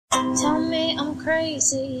Tell me I'm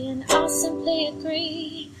crazy and I'll simply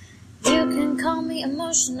agree. You can call me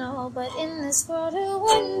emotional, but in this world it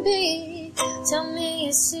wouldn't be. Tell me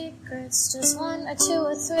your secrets, just one or two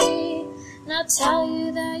or three, and I'll tell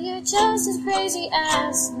you that you're just as crazy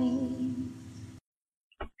as me.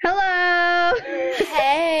 Hello!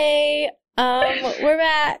 Hey! We're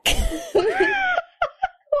back. What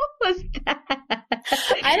was that?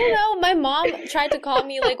 I don't know. My mom tried to call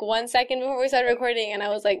me like 1 second before we started recording, and I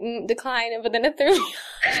was like, decline, but then it threw me.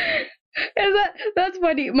 That's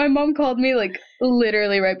funny. My mom called me like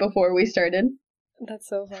literally right before we started. That's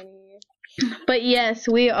so funny. But yes,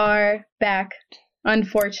 we are back,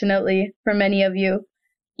 unfortunately, for many of you.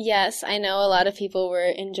 Yes, I know a lot of people were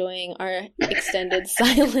enjoying our extended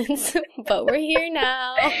silence, but we're here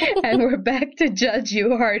now. And we're back to judge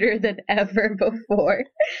you harder than ever before.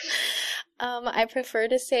 I prefer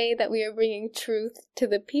to say that we are bringing truth to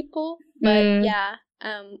the people, but yeah,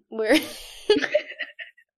 we're...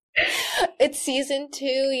 It's season 2,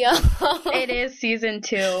 y'all. It is season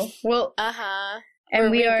 2. Well, and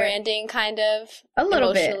we we're are rebranding kind of a little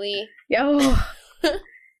emotionally. bit. Oh,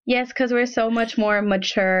 yes, because we're so much more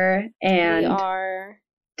mature and we are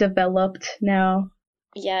developed now.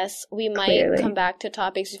 Yes, we might Clearly. come back to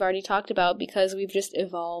topics we've already talked about because we've just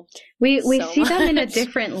evolved. We so see them in a much.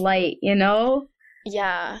 different light, you know?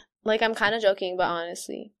 Yeah, like I'm kind of joking, but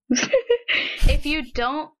honestly. If you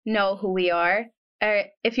don't know who we are, or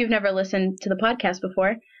if you've never listened to the podcast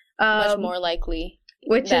before, Much more likely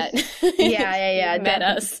that yeah, you met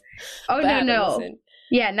us. Oh, but haven't no. listened.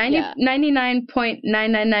 Yeah,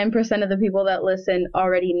 99.999% of the people that listen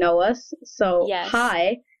already know us, so Yes.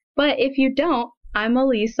 hi. But if you don't, I'm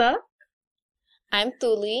Elisa. I'm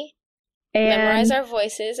Thuli. And Memorize our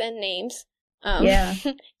voices and names. Yeah.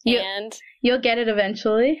 And you'll get it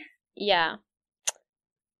eventually. yeah.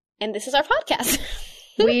 And this is our podcast.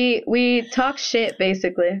 we talk shit,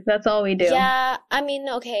 basically. That's all we do. Yeah, I mean,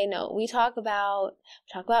 okay, no. We talk about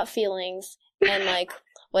feelings and like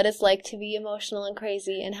what it's like to be emotional and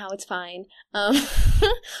crazy and how it's fine. We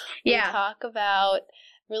talk about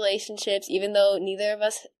relationships, even though neither of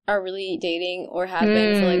us are really dating or have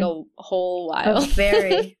been for like a whole while. A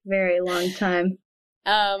very, very long time.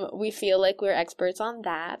 We feel like we're experts on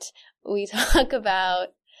that. We talk about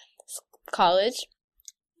college.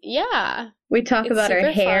 Yeah. We talk about our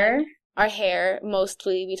hair. Fun. Our hair,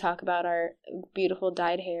 mostly. We talk about our beautiful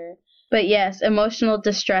dyed hair. But yes, emotional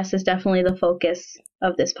distress is definitely the focus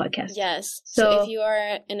of this podcast. Yes. So if you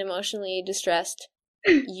are an emotionally distressed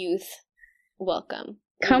youth, welcome.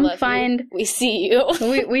 Come find... We see you.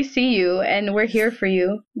 we see you, and we're here for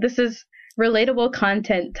you. This is relatable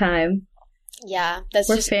content time. Yeah, that's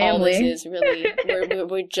we're just family. All this is, really.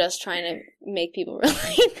 We're just trying to make people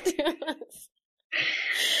relate to us.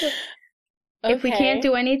 Okay. If we can't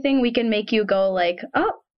do anything, we can make you go like,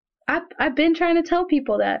 oh, I've been trying to tell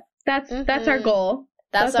people that. That's our goal.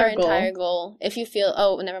 That's our entire goal. If you feel,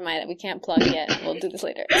 oh, never mind, we can't plug yet. We'll do this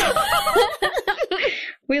later.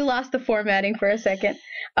 We lost the formatting for a second.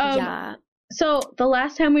 Yeah. So the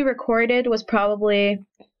last time we recorded was probably,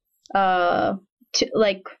 it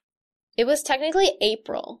was technically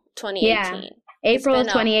April 2018. Yeah, April of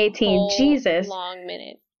 2018. Jesus. Long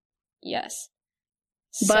minute. Yes.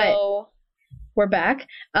 But so we're back.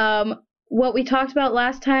 What we talked about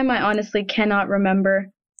last time, I honestly cannot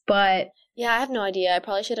remember. But yeah, I have no idea. I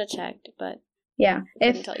probably should have checked, but yeah,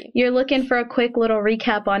 if you're looking for a quick little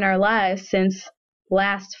recap on our lives since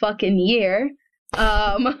last fucking year,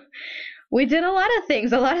 we did a lot of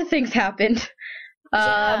things. A lot of things happened.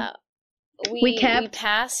 Yeah, we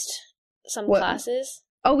passed some classes.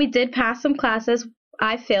 Oh, we did pass some classes.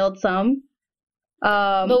 I failed some.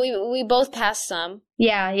 But we both passed some.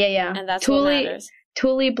 Yeah. And that's what matters.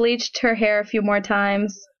 Thuli bleached her hair a few more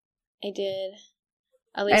times. I did.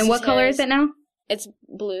 And what color is it now? It's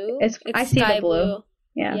blue. It's I see the blue.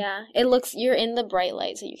 Yeah. Yeah. It looks, you're in the bright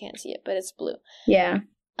light, so you can't see it, but it's blue. Yeah.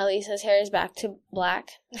 Elisa's hair is back to black.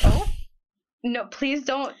 Oh. No, please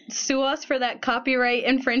don't sue us for that copyright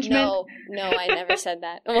infringement. No, I never said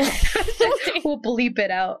that. We'll bleep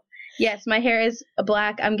it out. Yes, my hair is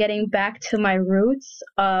black. I'm getting back to my roots.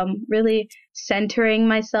 Really centering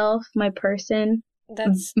myself, my person.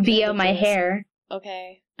 That's via ridiculous. My hair.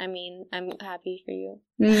 Okay. I mean, I'm happy for you.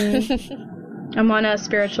 I'm on a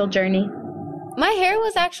spiritual journey. My hair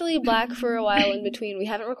was actually black for a while in between. We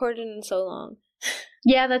haven't recorded in so long.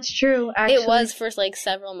 Yeah, that's true, actually. It was for like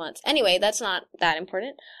several months. Anyway, that's not that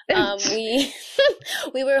important. We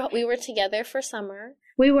were together for summer.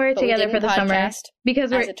 We were together for the summer.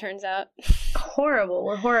 Because as it turns out. Horrible.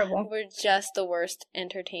 We're horrible. We're just the worst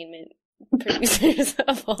entertainment producers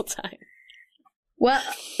of all time. Well,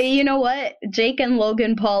 you know what? Jake and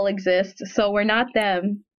Logan Paul exist, so we're not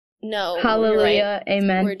them. No. Hallelujah. Right.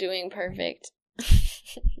 Amen. We're doing perfect.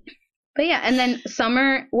 But yeah, and then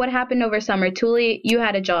summer, what happened over summer? Tuli, you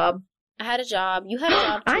had a job. I had a job. You had a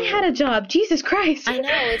job too. I had a job. Jesus Christ. I know.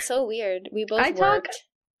 It's so weird. We both worked.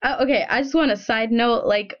 Okay, I just want a side note.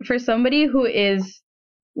 Like, for somebody who is,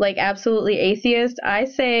 like, absolutely atheist, I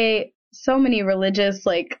say so many religious,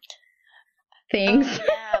 like, things.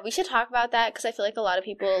 Yeah, we should talk about that because I feel like a lot of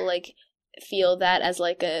people, like, feel that as,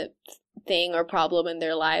 like, a thing or problem in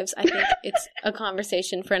their lives. I think it's a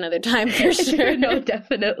conversation for another time for sure. No,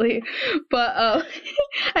 definitely. But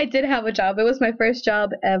I did have a job. It was my first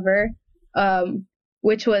job ever,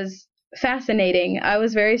 which was fascinating. I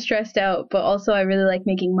was very stressed out, but also I really like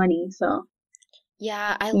making money, so.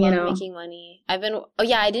 Yeah, I love making money. I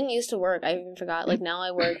didn't used to work. I even forgot. Like, now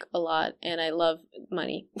I work a lot, and I love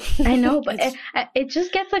money. I know, but it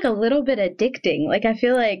just gets, like, a little bit addicting. Like, I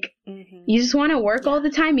feel like you just want to work all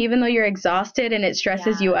the time, even though you're exhausted and it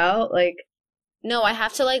stresses you out. Like, no, I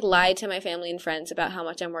have to, like, lie to my family and friends about how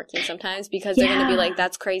much I'm working sometimes because they're going to be like,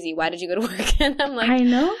 that's crazy. Why did you go to work? And I'm like, I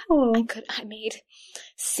know. I made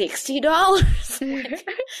 $60. Like,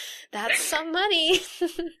 that's some money.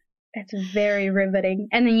 It's very riveting.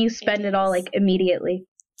 And then you spend it all, like, immediately.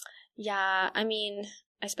 Yeah, I mean,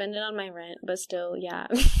 I spend it on my rent, but still, yeah.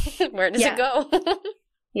 Where does it go?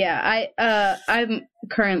 Yeah, I'm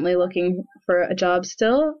currently looking for a job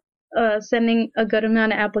still, sending a good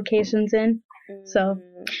amount of applications in. So,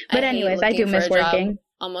 but anyways, I do miss working.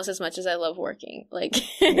 Almost as much as I love working. Like,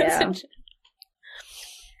 yeah.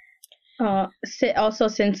 Also,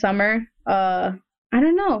 since summer, I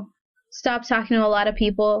don't know. Stopped talking to a lot of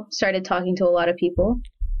people, started talking to a lot of people.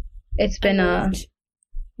 It's been,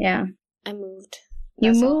 yeah. I moved.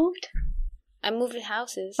 You moved? I moved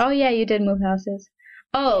houses. Oh, yeah, you did move houses.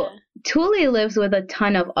 Oh, yeah. Tuli lives with a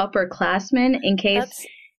ton of upperclassmen, in case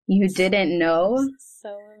you didn't know.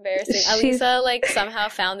 So embarrassing. Elisa, like, somehow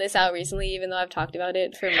found this out recently, even though I've talked about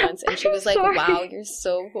it for months, and she was like, wow, you're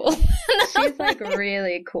so cool. She's, like,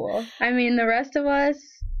 really cool. I mean, the rest of us,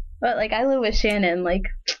 but, like, I live with Shannon, like,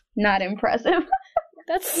 not impressive.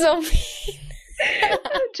 That's so mean.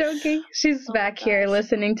 I'm joking. She's back here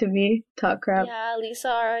listening to me talk crap. Yeah,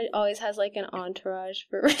 Lisa always has, like, an entourage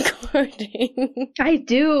for recording. I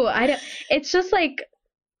do. It's just, like,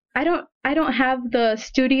 I don't have the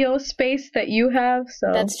studio space that you have,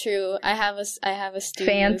 so. That's true. I have a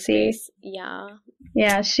studio fancy space. Yeah.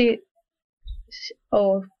 Yeah,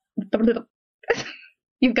 oh.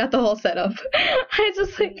 You've got the whole setup. I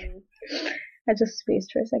just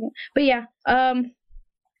spaced for a second. But yeah, and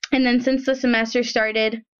then since the semester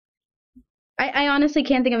started, I honestly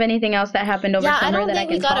can't think of anything else that happened over summer that I can talk about. Yeah, I don't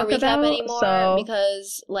think we got a recap anymore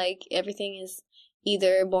because, like, everything is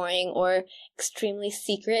either boring or extremely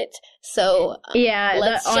secret. So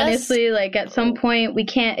yeah, honestly, like, at some point we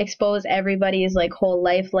can't expose everybody's, like, whole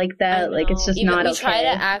life like that. Like, it's just not okay. We try to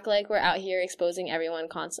act like we're out here exposing everyone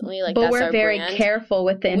constantly. Like, but that's we're very careful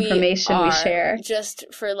with the information we share, just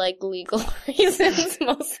for, like, legal reasons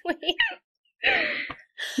mostly.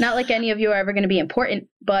 Not like any of you are ever going to be important,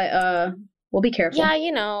 but we'll be careful. Yeah,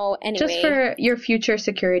 anyway. Just for your future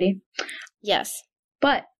security. Yes.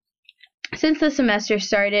 But since the semester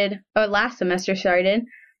started, or last semester started,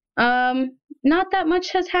 not that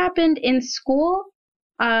much has happened in school.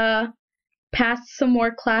 Passed some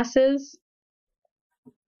more classes.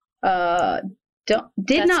 Did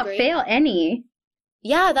not fail any.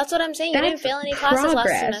 Yeah, that's what I'm saying. You didn't fail any classes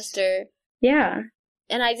last semester. Yeah.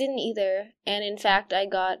 And I didn't either. And in fact, I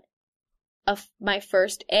got my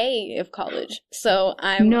first A of college. So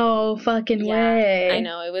I'm... No fucking way. I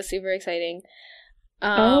know. It was super exciting.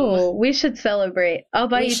 We should celebrate. I'll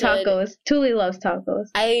buy you tacos. Tuli loves tacos.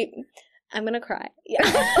 I'm gonna cry. Yeah.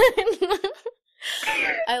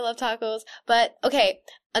 I love tacos. But, okay,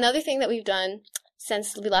 another thing that we've done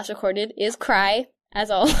since we last recorded is cry,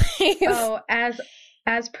 as always. Oh,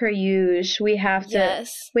 as per usual, we have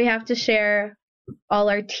to share all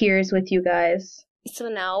our tears with you guys. So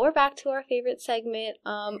now we're back to our favorite segment,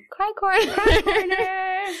 Cry Corner.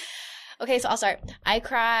 Okay, so I'll start. I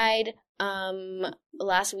cried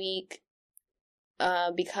last week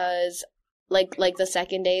because like the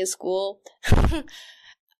second day of school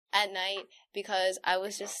at night, because I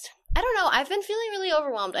was just, I don't know, I've been feeling really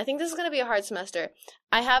overwhelmed. I think this is going to be a hard semester.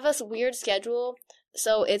 I have a weird schedule,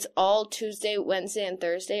 so it's all Tuesday, Wednesday, and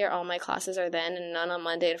Thursday, or all my classes are then, and none on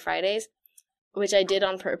Monday and Fridays, which I did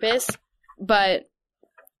on purpose, but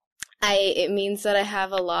it means that I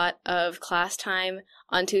have a lot of class time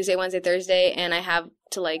on Tuesday, Wednesday, Thursday, and I have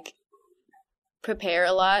to, like, prepare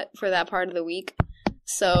a lot for that part of the week.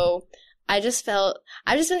 So I've just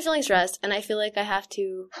been feeling stressed, and I feel like I have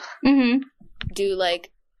to do,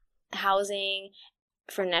 like, housing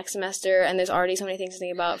for next semester, and there's already so many things to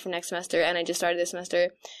think about for next semester, and I just started this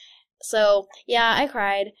semester. So, yeah, I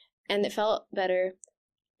cried, and it felt better,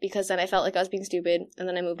 because then I felt like I was being stupid, and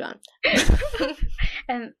then I moved on.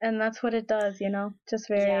 and that's what it does, you know? Just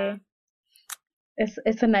very... Yeah.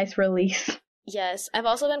 It's a nice release. Yes. I've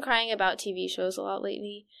also been crying about TV shows a lot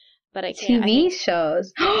lately, but I can't. TV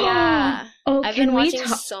shows? Yeah. Oh, I've been watching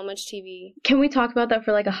so much TV. Can we talk about that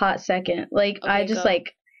for, like, a hot second? Like, okay, I just,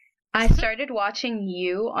 like... I started watching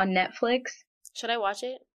You on Netflix. Should I watch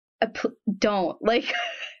it? Don't. Like...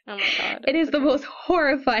 Oh my god. It is the most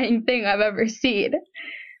horrifying thing I've ever seen.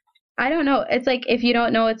 I don't know. It's like, if you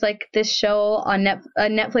don't know, it's like this show on a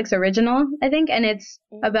Netflix original, I think, and it's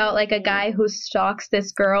about like a guy who stalks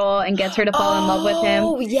this girl and gets her to fall in love with him.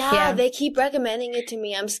 Oh, yeah, they keep recommending it to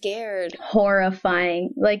me. I'm scared.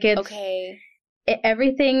 Horrifying. Like, it's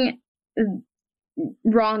everything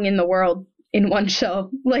wrong in the world in one show.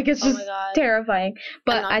 Like, it's just terrifying.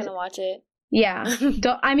 But I'm not gonna watch it. Yeah.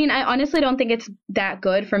 I honestly don't think it's that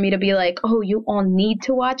good for me to be like, oh, you all need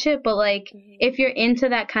to watch it. But, like, if you're into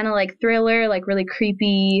that kind of, like, thriller, like, really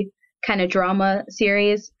creepy kind of drama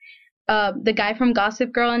series, the guy from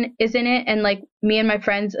Gossip Girl is in it. And, like, me and my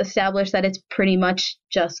friends established that it's pretty much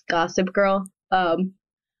just Gossip Girl.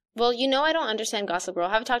 Well, you know I don't understand Gossip Girl.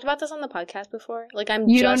 Have I talked about this on the podcast before? Like,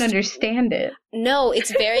 You don't understand it. No,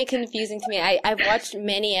 it's very confusing to me. I've watched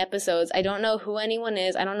many episodes. I don't know who anyone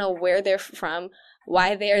is. I don't know where they're from,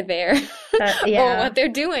 why they're there, or what they're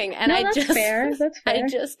doing. And that's fair. That's fair. I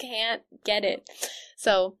just can't get it.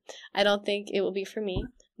 So I don't think it will be for me.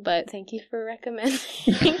 But thank you for recommending.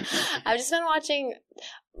 I've just been watching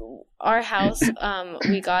our house.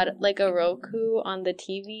 We got like a Roku on the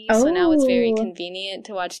TV, so now it's very convenient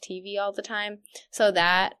to watch TV all the time. So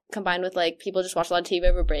that combined with like people just watch a lot of TV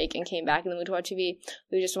over break and came back in the mood to watch TV.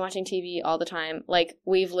 We've just been watching TV all the time. Like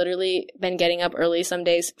we've literally been getting up early some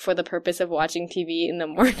days for the purpose of watching TV in the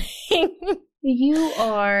morning. You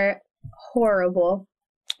are horrible.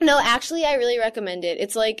 No, actually, I really recommend it.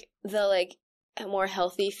 It's like a more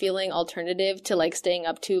healthy feeling alternative to like staying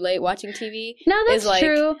up too late watching TV. No, that's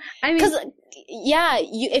true. I mean, because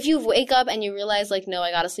if you wake up and you realize like, no,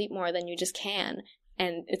 I gotta sleep more, then you just can,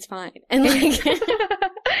 and it's fine. And like,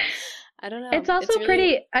 I don't know. It's also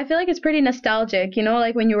pretty. I feel like it's pretty nostalgic. You know,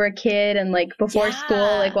 like when you were a kid and like before school,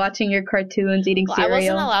 like watching your cartoons, eating cereal. I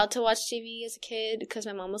wasn't allowed to watch TV as a kid because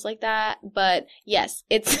my mom was like that. But yes,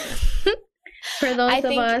 it's for those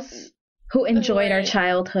of us who enjoyed our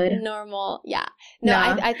childhood. Normal. Yeah. No,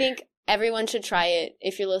 I think everyone should try it.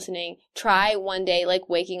 If you're listening, try one day, like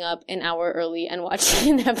waking up an hour early and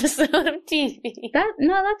watching an episode of TV.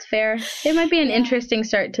 That's fair. It might be an interesting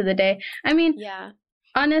start to the day. I mean,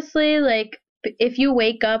 honestly, like, if you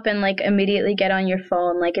wake up and like immediately get on your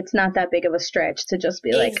phone, like it's not that big of a stretch to just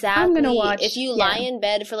be like, I'm gonna watch. If you lie in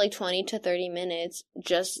bed for like 20 to 30 minutes,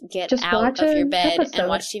 just get out of your bed and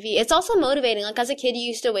watch TV. It's also motivating. Like as a kid, you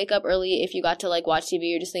used to wake up early if you got to like watch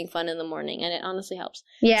TV or just think fun in the morning, and it honestly helps.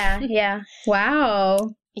 Yeah.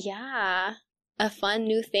 Wow. Yeah. A fun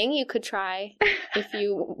new thing you could try if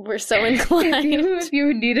you were so inclined. if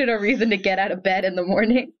you needed a reason to get out of bed in the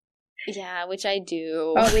morning. Yeah, which I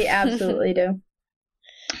do. Oh, we absolutely do.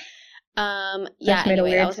 Yeah, made a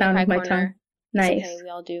weird sound with my tongue. Nice. Okay, we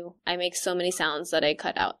all do. I make so many sounds that I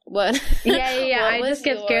cut out. What? Yeah. I just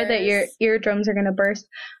get scared that your eardrums are gonna burst.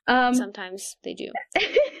 Sometimes they do.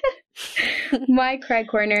 My cry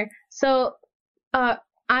corner. So,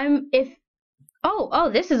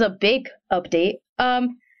 this is a big update.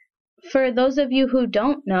 For those of you who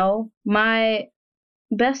don't know, my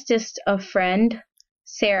bestest of friend,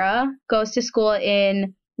 Sarah, goes to school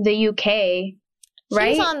in the UK,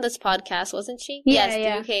 right? She was on this podcast, wasn't she? Yeah,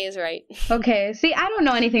 yes, the UK is right. Okay, see, I don't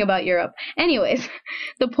know anything about Europe. Anyways,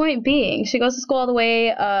 the point being, she goes to school all the way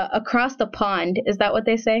across the pond. Is that what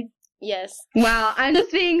they say? Yes. Wow, I'm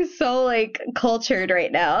just being so, like, cultured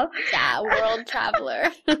right now. Yeah, world traveler.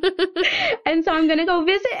 And so I'm gonna go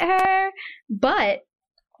visit her, but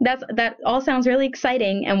that all sounds really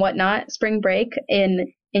exciting and whatnot, spring break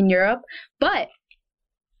in Europe, but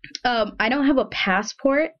I don't have a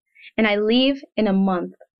passport, and I leave in a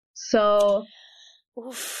month. So,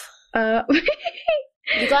 oof. You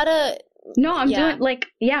gotta. No, I'm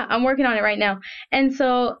I'm working on it right now, and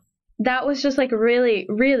so that was just like really,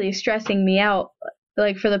 really stressing me out,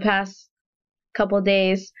 like for the past couple of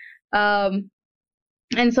days. And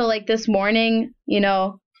so like this morning, you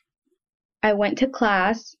know, I went to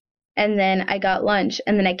class and then I got lunch,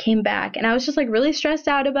 and then I came back, and I was just like really stressed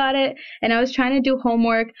out about it, and I was trying to do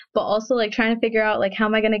homework, but also like trying to figure out like how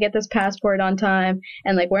am I going to get this passport on time,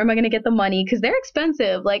 and like where am I going to get the money, because they're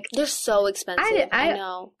expensive. Like they're so expensive. I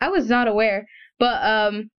know. I was not aware,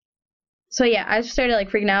 but so yeah, I just started like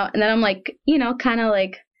freaking out, and then I'm like, you know, kind of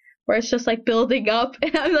like where it's just like building up,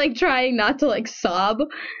 and I'm like trying not to like sob.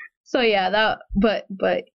 So yeah, that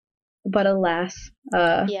but alas,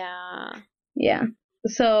 yeah.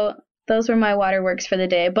 So those were my waterworks for the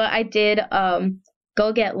day. But I did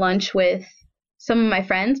go get lunch with some of my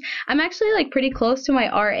friends. I'm actually like pretty close to my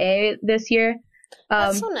RA this year.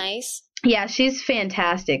 That's so nice. Yeah, she's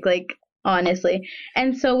fantastic, like honestly.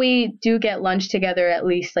 And so we do get lunch together at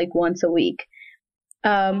least like once a week.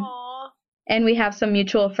 Aww. And we have some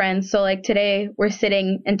mutual friends. So like today we're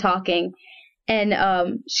sitting and talking,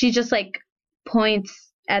 and she just like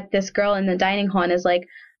points at this girl in the dining hall and is like,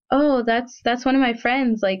 oh, that's one of my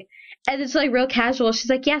friends, like, and it's like real casual. She's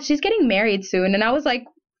like, yeah, she's getting married soon. And I was like,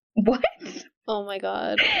 what? Oh my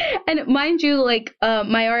god. And mind you, like,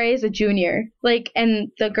 my RA is a junior, like,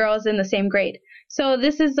 and the girl's in the same grade. So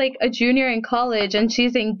this is like a junior in college, and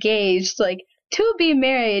she's engaged, like, to be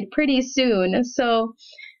married pretty soon. So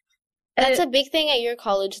that's a big thing at your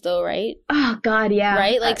college, though, right? Oh god, yeah.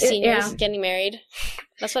 Right, like seniors getting married.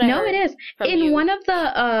 That's what I heard. No, it is. In one of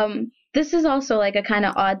the this is also like a kind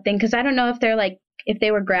of odd thing, because I don't know if they're like if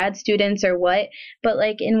they were grad students or what, but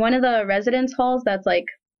like in one of the residence halls that's like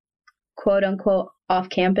quote unquote off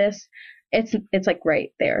campus, it's like right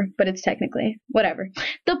there, but it's technically whatever.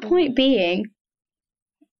 The point being,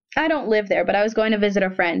 I don't live there, but I was going to visit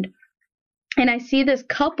a friend, and I see this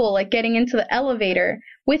couple like getting into the elevator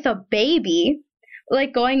with a baby,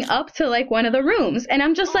 like going up to like one of the rooms, and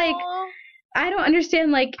I'm just like, I don't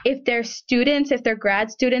understand, like, if they're students, if they're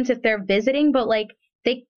grad students, if they're visiting, but like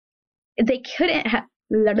they couldn't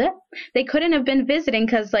have been visiting,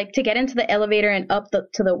 because like to get into the elevator and up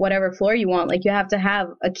to the whatever floor you want, like you have to have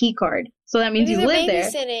a key card. So that means you live there.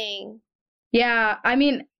 Babysitting. Yeah, I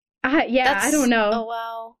mean, I don't know. Oh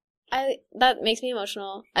wow, that makes me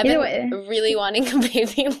emotional. I've been really wanting a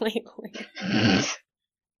baby lately.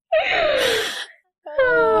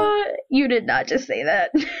 You did not just say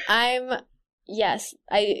that.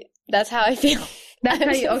 That's how I feel. That's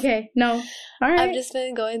how you, okay, no. All right. I've just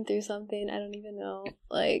been going through something, I don't even know.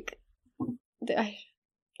 Like,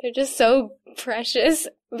 they're just so precious.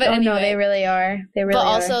 But anyway, no, they really are. They really are. But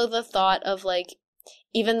also the thought of, like,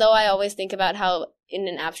 even though I always think about how, in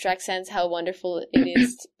an abstract sense, how wonderful it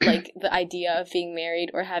is, like, the idea of being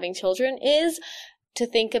married or having children is, to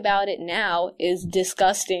think about it now is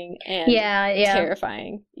disgusting and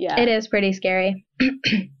terrifying. Yeah. It is pretty scary.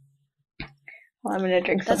 Well, I'm going to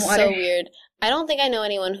drink some water. That's so weird. I don't think I know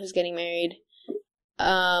anyone who's getting married.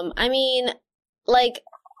 I mean, like,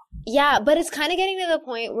 yeah, but it's kind of getting to the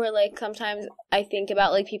point where, like, sometimes I think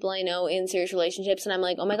about, like, people I know in serious relationships, and I'm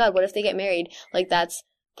like, oh my god, what if they get married? Like, that's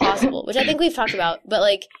possible, which I think we've talked about, but,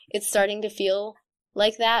 like, it's starting to feel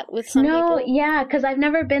like that with some people. No, yeah, because I've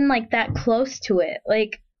never been, like, that close to it.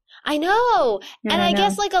 Like, I know. And I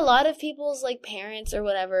guess, like, a lot of people's, like, parents or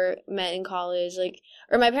whatever met in college, like,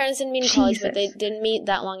 or my parents didn't meet in college, but they didn't meet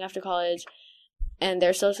that long after college, and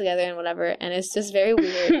they're still together and whatever, and it's just very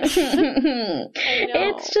weird. I know.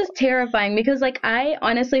 It's just terrifying, because, like, I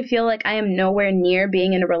honestly feel like I am nowhere near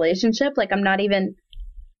being in a relationship. Like, I'm not even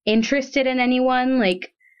interested in anyone,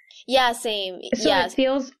 like... Yeah, same. So it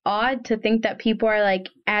feels odd to think that people are, like,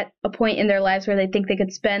 at a point in their lives where they think they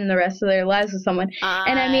could spend the rest of their lives with someone.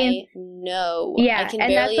 And I mean... No. Yeah. I can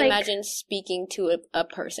barely imagine speaking to a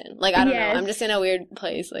person. Like, I don't know. I'm just in a weird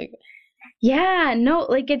place. Like... Yeah, no,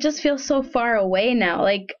 like, it just feels so far away now.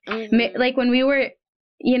 Like, like, when we were...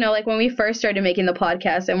 You know, like, when we first started making the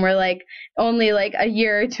podcast, and we're, like, only, like, a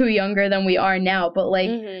year or two younger than we are now. But,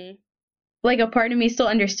 like, like, a part of me still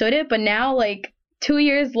understood it. But now, like... 2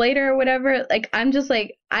 years later or whatever, like, I'm just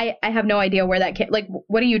like, I have no idea where that came, like,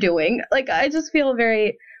 what are you doing? Like, I just feel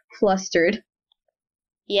very flustered.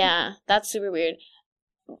 Yeah, that's super weird.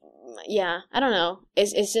 Yeah, I don't know.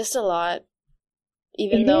 It's just a lot.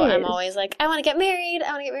 Even though I'm always like, I want to get married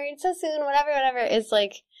so soon, whatever. It's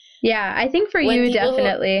like... Yeah, I think for you,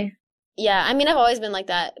 definitely. Yeah, I mean, I've always been like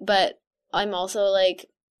that, but I'm also, like,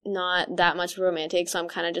 not that much romantic, so I'm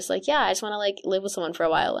kind of just like, yeah, I just want to, like, live with someone for a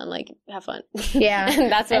while and, like, have fun. Yeah.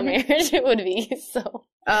 And that's what marriage would be, so.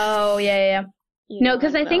 Oh, yeah. No,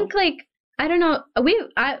 because I think, like, I don't know,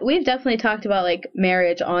 we've definitely talked about, like,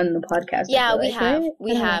 marriage on the podcast. Yeah, we have. Right?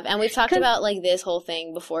 We have. And we've talked about, like, this whole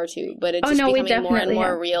thing before, too, but it's just becoming more and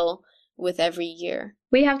more real with every year.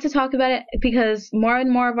 We have to talk about it because more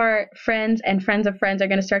and more of our friends and friends of friends are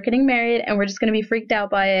going to start getting married, and we're just going to be freaked out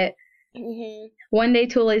by it. One day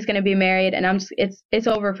Tule's gonna be married, and it's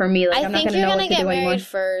over for me. Like, I'm not gonna know what to do anymore. I think you're gonna get married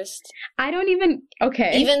first. I don't even,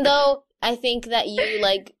 okay. Even though I think that you,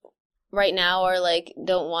 like, right now are, like,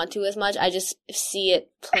 don't want to as much, I just see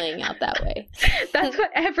it playing out that way. That's what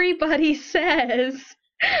everybody says.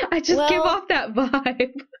 I just give off that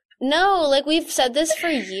vibe. No, like, we've said this for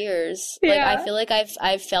years. Yeah. Like, I feel like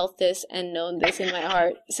I've felt this and known this in my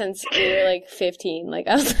heart since we were, like, 15. Like,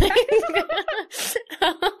 I was like,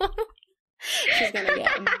 she's gonna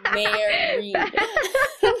get married.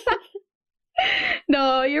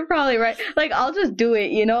 No, you're probably right. Like, I'll just do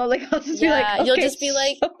it, you know? Like, I'll just be like, okay, you'll just be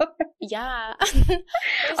like, yeah. Oh,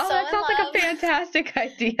 that sounds like a fantastic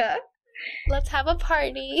idea. Let's have a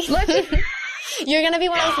party. You're gonna be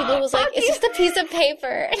one of those people who's like, it's just a piece of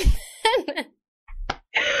paper.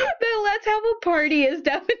 The let's have a party is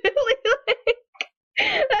definitely like,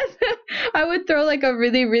 I would throw like a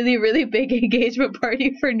really, really, really big engagement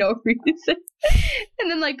party for no reason. And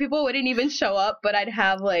then like people wouldn't even show up, but I'd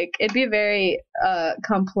have like, it'd be a very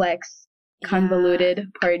complex,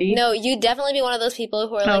 convoluted party. No, you'd definitely be one of those people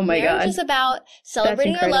who are like, marriage is about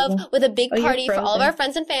celebrating our love with a big party for all of our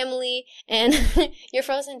friends and family, and you're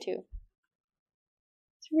frozen too.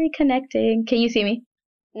 Reconnecting. Can you see me?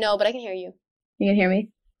 No, but I can hear you. You can hear me?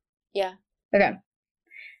 Yeah. Okay.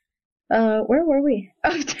 Where were we?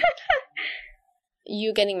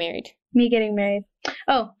 You getting married. Me getting married.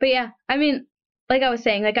 Oh, but yeah. I mean, like I was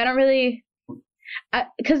saying, like I don't really,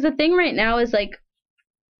 because the thing right now is like,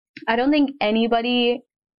 I don't think anybody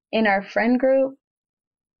in our friend group,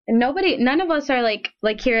 none of us are like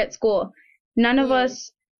here at school. None of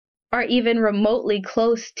us are even remotely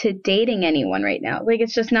close to dating anyone right now. Like,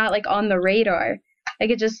 it's just not, like, on the radar.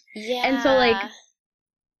 Like, it just... Yeah. And so, like...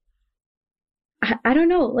 I don't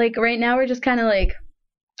know. Like, right now we're just kind of, like,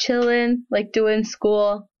 chilling, like, doing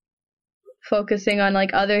school, focusing on,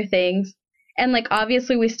 like, other things. And, like,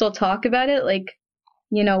 obviously we still talk about it. Like,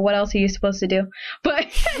 you know, what else are you supposed to do? But...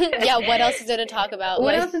 yeah, what else is there to talk about?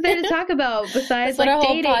 What else is there to talk about besides, like,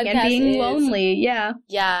 dating and being lonely? Yeah.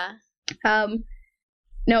 Yeah.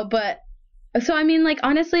 No, but, so I mean, like,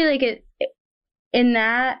 honestly, like, it in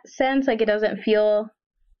that sense, like, it doesn't feel,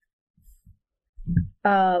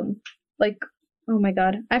 like, oh my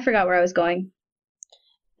god, I forgot where I was going.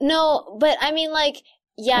 No, but I mean, like,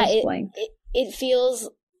 yeah, it feels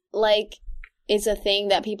like it's a thing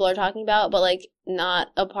that people are talking about, but, like,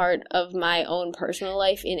 not a part of my own personal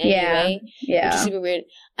life in any way. Yeah. Which is super weird.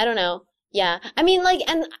 I don't know. Yeah. I mean, like,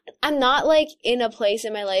 and I'm not, like, in a place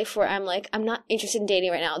in my life where I'm, like, I'm not interested in dating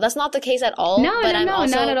right now. That's not the case at all. No, not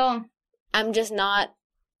at all. I'm just not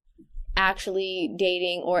actually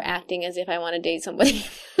dating or acting as if I want to date somebody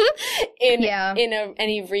in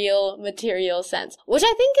any real material sense. Which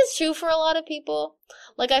I think is true for a lot of people.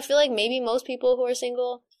 Like, I feel like maybe most people who are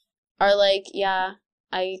single are, like, yeah,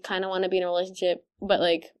 I kind of want to be in a relationship, but,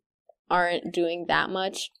 like, aren't doing that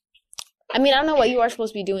much. I mean, I don't know what you are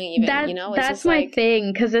supposed to be doing even, you know? It's that's my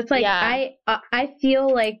thing, because it's like, I feel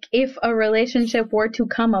like if a relationship were to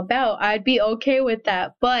come about, I'd be okay with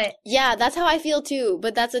that, but... Yeah, that's how I feel too,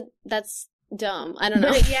 but that's dumb. I don't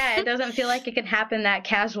know. But yeah, it doesn't feel like it can happen that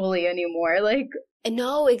casually anymore, like...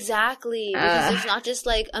 No, exactly, because there's not just,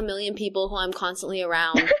 like, a million people who I'm constantly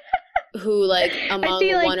around who, like, among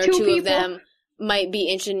one or two of them might be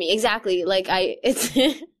interested in me. Exactly, like, it's...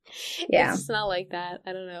 It's not like that.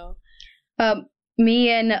 I don't know. Me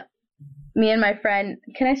and my friend,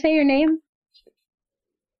 can I say your name?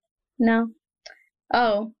 No?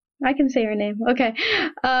 Oh, I can say your name. Okay.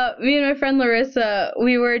 Me and my friend Larissa,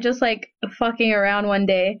 we were just like fucking around one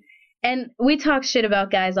day, and we talk shit about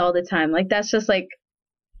guys all the time. Like, that's just like,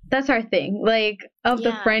 that's our thing. Like,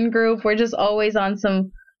 the friend group, we're just always on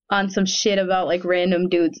some shit about like random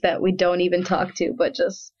dudes that we don't even talk to, but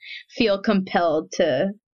just feel compelled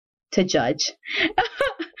to judge.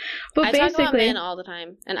 But I talk about men all the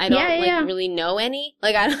time, and I don't really know any.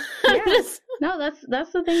 Like, I don't. No,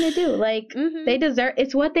 that's the thing to do. Like, they deserve.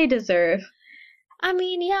 It's what they deserve. I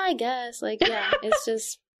mean, yeah, I guess. Like, yeah, it's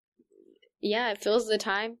just, it fills the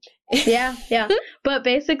time. Yeah. But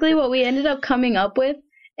basically, what we ended up coming up with,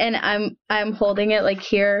 and I'm holding it like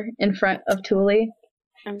here in front of Tule.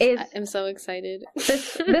 I'm so excited.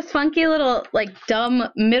 This funky little like dumb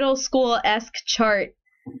middle school-esque chart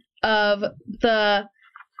of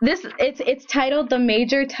it's titled The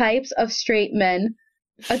Major Types of Straight Men,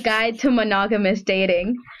 A Guide to Monogamous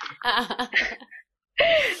Dating. And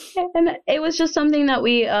it was just something that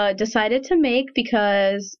we decided to make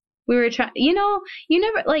because we were trying, you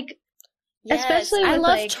never, like, yes, especially with, I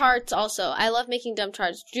love charts also. I love making dumb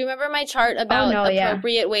charts. Do you remember my chart about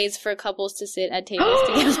appropriate ways for couples to sit at tables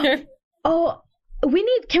together? Oh,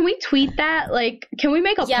 Can we tweet that? Like, can we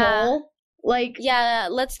make a poll? Like, yeah,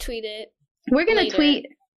 let's tweet it. We're going to tweet.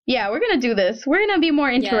 Yeah, we're going to do this. We're going to be more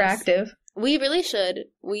interactive. Yes. We really should.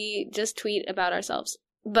 We just tweet about ourselves.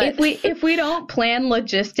 But if we don't plan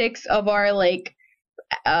logistics of our like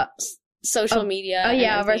social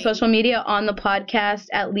media, of our social media on the podcast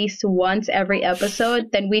at least once every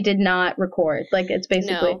episode, then we did not record. Like, it's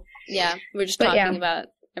basically we're just talking about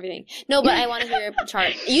everything. No, but I want to hear a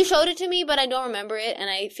chart. You showed it to me, but I don't remember it, and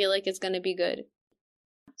I feel like it's going to be good.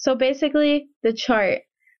 So basically, the chart,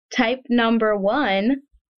 type number 1,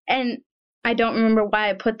 and I don't remember why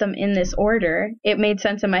I put them in this order. It made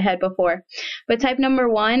sense in my head before. But type number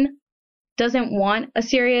 1 doesn't want a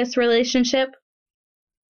serious relationship,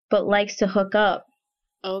 but likes to hook up.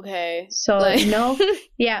 Okay. So,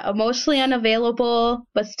 emotionally unavailable,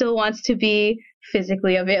 but still wants to be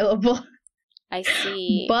physically available. I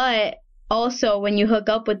see. But also, when you hook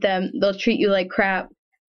up with them, they'll treat you like crap.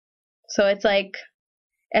 So it's like,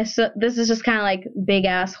 this is just kind of like big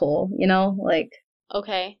asshole, you know? Like,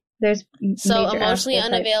 okay. There's emotionally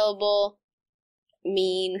unavailable,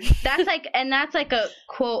 mean. That's like a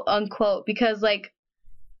quote unquote, because like,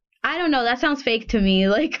 I don't know, that sounds fake to me.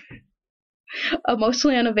 Like,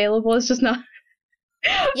 emotionally unavailable is just not.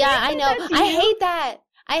 Yeah, I know.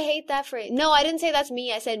 I hate that phrase. No, I didn't say that's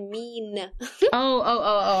me. I said mean.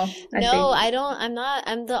 Oh. I'm not.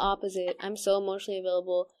 I'm the opposite. I'm so emotionally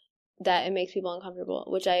available that it makes people uncomfortable,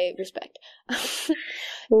 which I respect.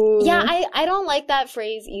 Yeah, I don't like that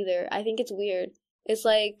phrase either. I think it's weird. It's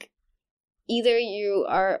like, either you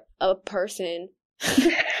are a person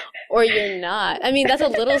or you're not. I mean, that's a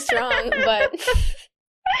little strong, but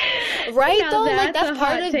right though, like that's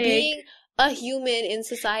part of being a human in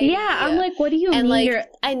society. Yeah, I'm like, what do you mean? Like,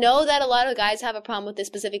 I know that a lot of guys have a problem with this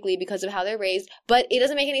specifically because of how they're raised, but it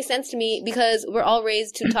doesn't make any sense to me because we're all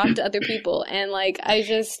raised to talk to other people, and like, I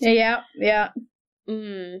just yeah.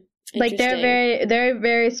 Like, there are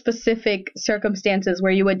very specific circumstances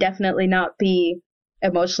where you would definitely not be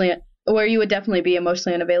emotionally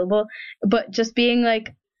unavailable, but just being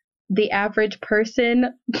like the average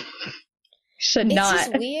person should not.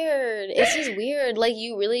 It's just weird. Like,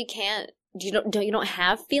 you really can't. You don't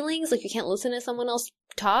have feelings? Like, you can't listen to someone else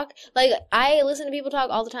talk? Like, I listen to people talk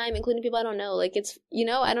all the time, including people I don't know. Like, it's,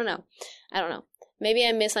 I don't know. Maybe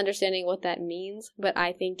I'm misunderstanding what that means, but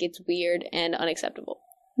I think it's weird and unacceptable.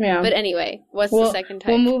 Yeah. But anyway, what's the second type?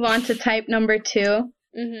 We'll move on to type number 2.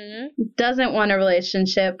 Mm-hmm. Doesn't want a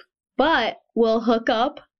relationship, but will hook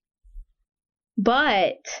up.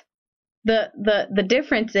 But the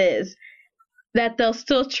difference is that they'll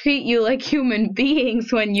still treat you like human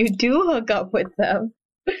beings when you do hook up with them.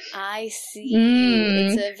 I see.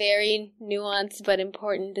 It's a very nuanced but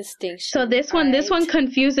important distinction. So this one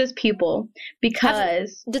confuses people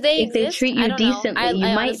because if they treat you decently,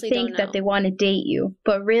 you might think that they want to date you,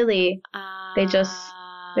 but really they're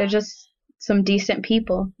just some decent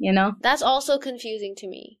people, you know? That's also confusing to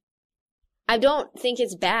me. I don't think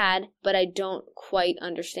it's bad, but I don't quite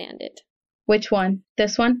understand it. Which one?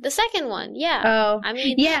 This one? The second one, yeah. Oh. I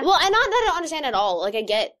mean, yeah. Well, and not that I don't understand at all. Like, I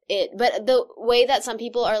get it. But the way that some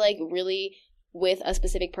people are, like, really with a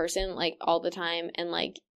specific person, like, all the time, and,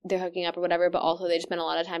 like, they're hooking up or whatever, but also they just spend a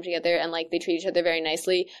lot of time together, and, like, they treat each other very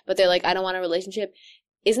nicely, but they're like, I don't want a relationship.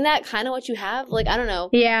 Isn't that kind of what you have? Like, I don't know.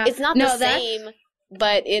 Yeah. It's not the same,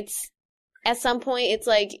 but it's, at some point, it's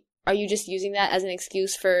like, are you just using that as an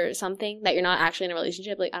excuse for something that you're not actually in a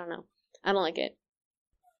relationship? Like, I don't know. I don't like it.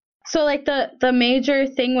 So, like, the major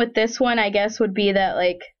thing with this one, I guess, would be that,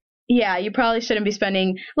 like, yeah, you probably shouldn't be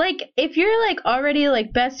spending, like, if you're, like, already,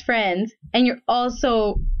 like, best friends, and you're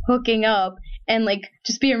also hooking up, and, like,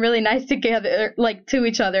 just being really nice together, like, to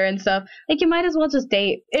each other and stuff, like, you might as well just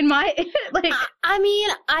date. In my, like...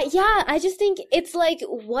 I just think it's, like,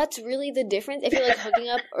 what's really the difference if you're, like, hooking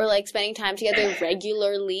up or, like, spending time together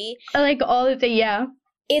regularly? Like, all of the, yeah.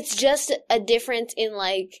 It's just a difference in,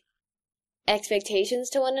 like, expectations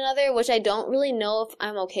to one another, which I don't really know if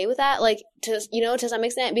I'm okay with that, like, to some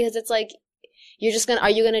extent, because it's like, are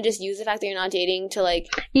you gonna just use the fact that you're not dating to, like,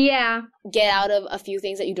 get out of a few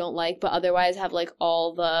things that you don't like, but otherwise have, like,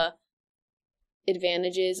 all the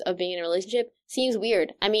advantages of being in a relationship? Seems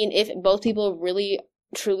weird. I mean, if both people really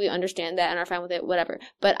truly understand that and are fine with it, whatever,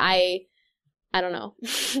 but I don't know.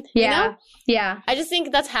 Yeah. You know? Yeah. I just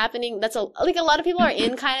think that's happening. That's a lot of people are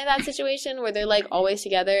in kind of that situation where they're, like, always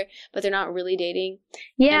together, but they're not really dating.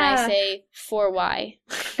 Yeah. And I say, for why?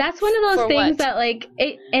 That's one of those things that, like,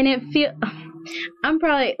 I'm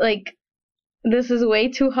probably, like, this is way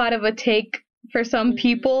too hot of a take for some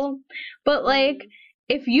people, but, like,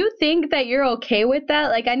 if you think that you're okay with that,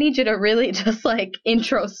 like, I need you to really just, like,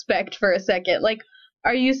 introspect for a second. Like,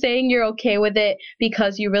 are you saying you're okay with it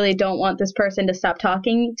because you really don't want this person to stop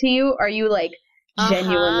talking to you? Or are you like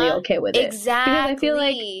genuinely okay with it? Exactly. Because I feel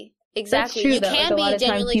like that's true. You that can like, a be lot of times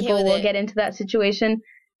genuinely okay people with will it. get into that situation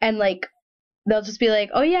and like they'll just be like,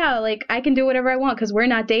 oh yeah, like I can do whatever I want because we're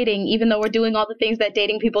not dating, even though we're doing all the things that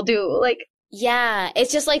dating people do. Like, yeah,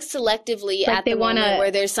 it's just like selectively like at the moment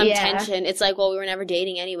where there's some tension. It's like, well, we were never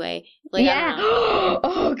dating anyway. Like, yeah. I don't know.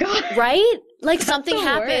 Oh god. Right? Like something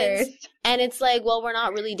happens worst. and it's like, well, we're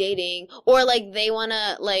not really dating. Or like they want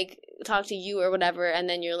to like talk to you or whatever and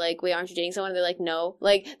then you're like, wait, aren't you dating someone? And they're like, no.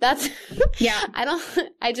 Like that's yeah. I don't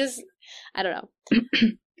know.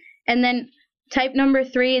 And then type number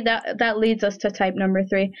 3, that leads us to type number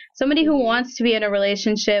 3. Somebody who wants to be in a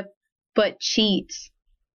relationship but cheats.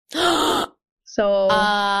 So,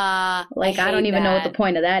 like, I don't even know what the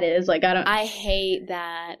point of that is. Like, I hate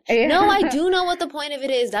that. No, I do know what the point of it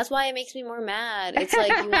is. That's why it makes me more mad. It's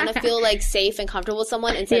like you want to feel, like, safe and comfortable with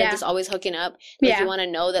someone instead of just always hooking up. Like, you want to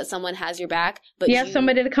know that someone has your back, but you have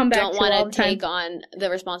somebody to come back don't want to take on the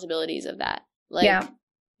responsibilities of that. Like,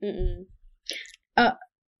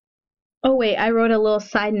 oh, wait, I wrote a little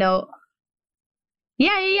side note.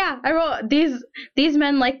 Yeah. I wrote these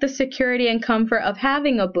men like the security and comfort of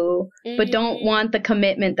having a boo, but don't want the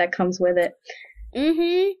commitment that comes with it.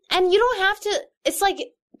 And you don't have to. It's like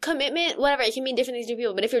commitment, whatever. It can mean different things to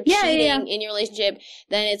people. But if you're cheating in your relationship,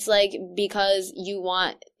 then it's like because you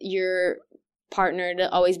want your partner to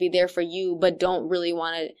always be there for you, but don't really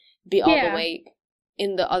want to be all the way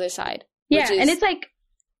in the other side. Yeah, and it's like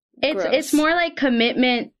it's more like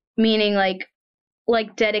commitment, meaning like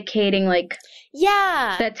dedicating like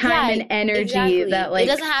that time and energy that like it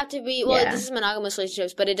doesn't have to be this is monogamous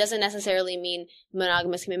relationships, but it doesn't necessarily mean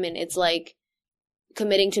monogamous commitment. It's like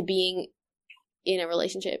committing to being in a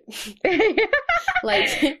relationship.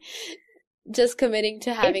 Like just committing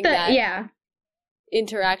to having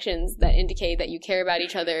interactions that indicate that you care about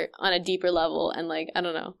each other on a deeper level and like I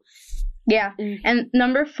don't know. Yeah. And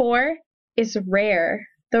number 4 is rare.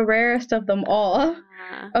 The rarest of them all.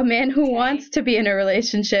 A man who wants to be in a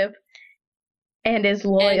relationship and is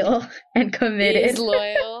loyal and committed. Is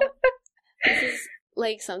loyal. This is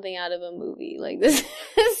like something out of a movie. Like this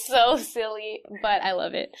is so silly, but I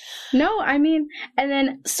love it. No, I mean, and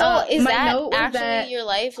then so is that actually your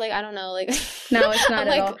life? Like I don't know. Like no, it's not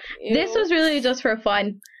at all. Ew. This was really just for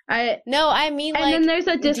fun. I mean, and like, then there's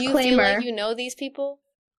a disclaimer. Do you feel like you know these people?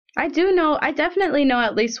 I do know. I definitely know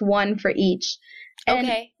at least one for each. And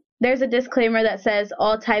there's a disclaimer that says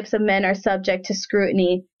all types of men are subject to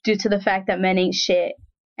scrutiny due to the fact that men ain't shit,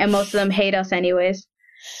 and most of them hate us anyways.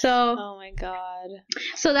 So, oh my god.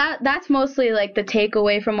 So that's mostly like the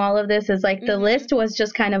takeaway from all of this is like the list was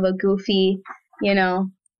just kind of a goofy,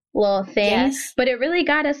 little thing, yes. But it really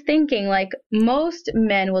got us thinking. Like most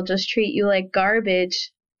men will just treat you like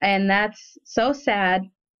garbage, and that's so sad.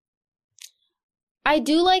 I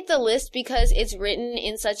do like the list because it's written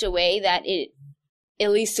in such a way that it,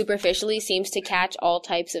 at least superficially, seems to catch all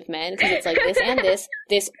types of men because it's like this and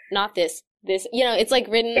this, not this, it's like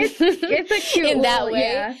written it's a cute in that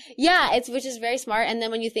way. Yeah, which is very smart. And then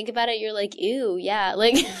when you think about it, you're like, ew, yeah,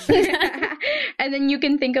 like. And then you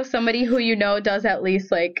can think of somebody who does at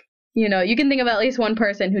least like, you can think of at least one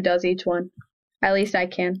person who does each one. At least I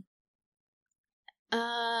can.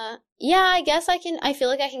 Yeah, I guess I can. I feel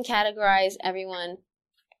like I can categorize everyone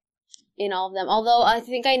in all of them. Although I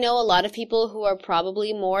think I know a lot of people who are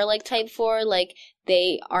probably more like type 4, like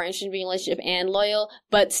they are interested in being in a relationship and loyal,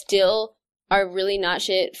 but still are really not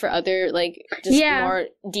shit for other like just more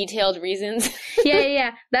detailed reasons.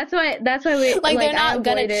 Yeah. That's why we like they're not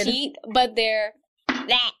gonna cheat, but they're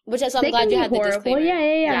which is so I'm glad you had the disclaimer.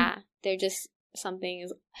 Yeah. They're just something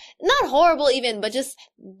is not horrible even, but just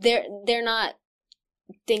they're not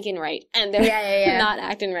thinking right and they're not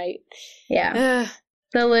acting right. Yeah.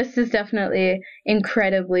 The list is definitely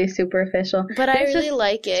incredibly superficial. But I really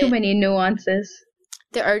like it. Too many nuances.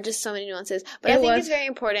 There are just so many nuances. But I think it's very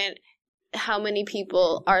important how many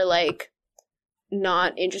people are like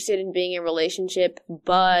not interested in being in a relationship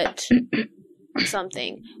but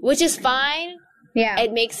something. Which is fine. Yeah.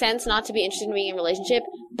 It makes sense not to be interested in being in a relationship,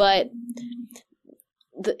 but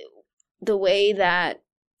the way that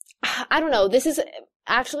I don't know, this is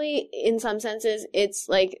actually, in some senses, it's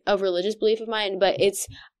like a religious belief of mine, but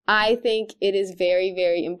I think it is very,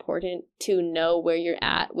 very important to know where you're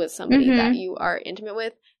at with somebody that you are intimate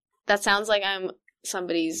with. That sounds like I'm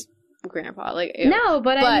somebody's grandpa. Like, ew. No,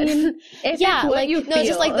 but I mean, if yeah, what like, you no, feel,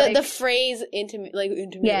 just like like, the phrase intimate, like,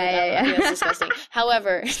 intimate. Yeah, like, yeah, I think yeah. that's disgusting.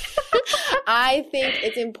 However, I think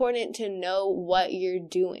it's important to know what you're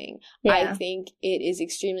doing. Yeah. I think it is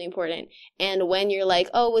extremely important. And when you're like,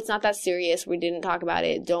 oh, it's not that serious, we didn't talk about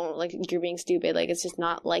it, don't, like, you're being stupid, like, it's just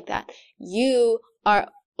not like that. You are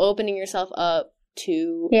opening yourself up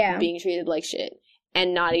to being treated like shit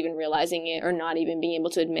and not even realizing it or not even being able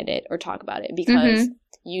to admit it or talk about it because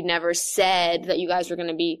you never said that you guys were going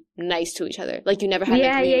to be nice to each other. Like, you never had an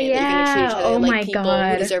agreement that you're going to treat each other like people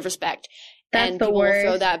who deserve respect. That's and the people worst.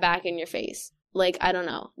 will throw that back in your face. Like, I don't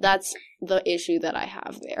know. That's the issue that I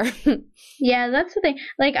have there. Yeah, that's the thing.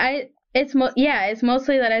 Like, it's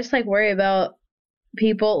mostly that I just, like, worry about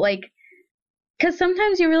people, like, because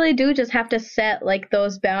sometimes you really do just have to set, like,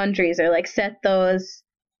 those boundaries or, like, set those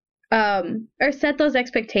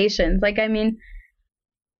expectations. Like, I mean,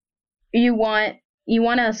 you want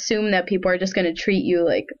to assume that people are just going to treat you,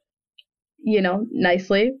 like, you know,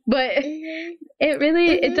 nicely, but it really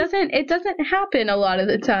it doesn't happen a lot of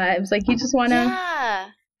the times. Like, you just want to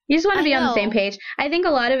be on the same page. I think a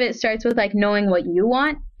lot of it starts with, like, knowing what you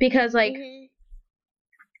want, because, like,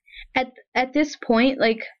 at this point,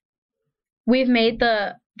 like, we've made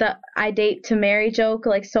the I date to marry joke,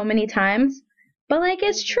 like, so many times, but, like,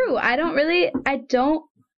 it's true. I don't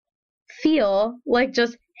feel like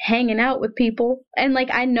just hanging out with people, and, like,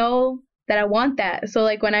 I know that I want that. So,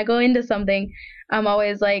 like, when I go into something, I'm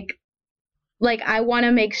always like I want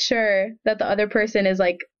to make sure that the other person is,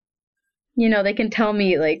 like, you know, they can tell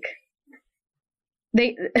me, like,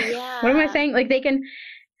 what am I saying? Like, they can,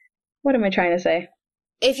 what am I trying to say?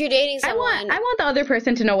 If you're dating someone, I want the other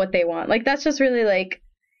person to know what they want. Like, that's just really, like,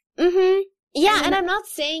 yeah, and I'm not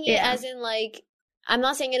saying it as in, like,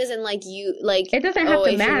 you, like, it doesn't have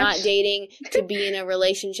to if match. You're not dating to be in a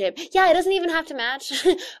relationship. Yeah, it doesn't even have to match.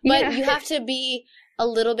 But you have to be a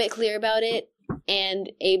little bit clear about it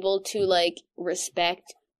and able to, like,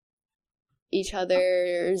 respect each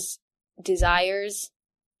other's desires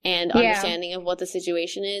and understanding of what the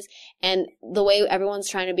situation is. And the way everyone's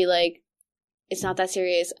trying to be like, it's not that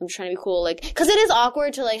serious, I'm just trying to be cool, like, because it is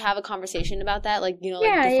awkward to, like, have a conversation about that, like, you know,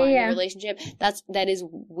 like, define the relationship. That is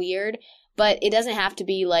weird. But it doesn't have to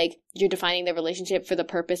be, like, you're defining the relationship for the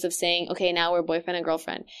purpose of saying, okay, now we're boyfriend and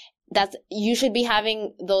girlfriend. You should be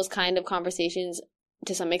having those kind of conversations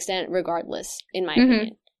to some extent regardless, in my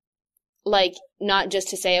opinion. Like, not just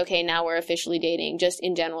to say, okay, now we're officially dating. Just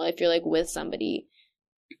in general, if you're, like, with somebody,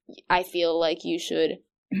 I feel like you should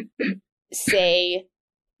say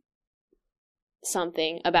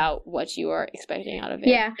something about what you are expecting out of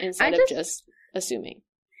it instead of just assuming.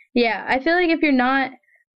 Yeah, I feel like if you're not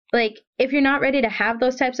ready to have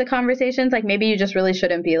those types of conversations, like, maybe you just really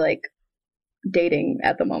shouldn't be, like, dating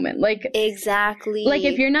at the moment. Like, exactly. Like,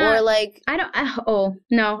 if you're not, or, like,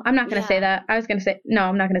 no, I'm not gonna say that. I was gonna say no,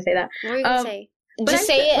 I'm not gonna say that. What are you gonna say? Just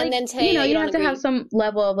say it, like, and then say, you know, you have to have some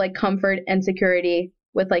level of, like, comfort and security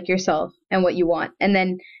with, like, yourself and what you want, and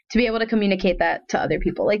then to be able to communicate that to other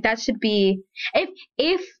people. Like, that should be,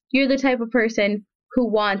 if you're the type of person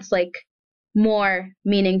who wants, like, more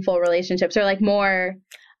meaningful relationships, or, like, more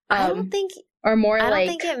I don't think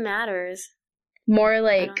it matters. More,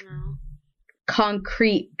 like,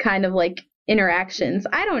 concrete kind of, like, interactions.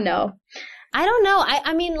 I don't know.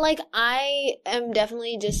 I mean, like, I am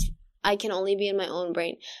definitely just, I can only be in my own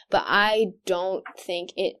brain, but I don't think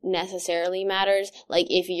it necessarily matters. Like,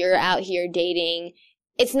 if you're out here dating,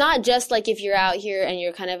 it's not just, like, if you're out here and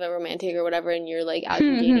you're kind of a romantic or whatever and you're, like, out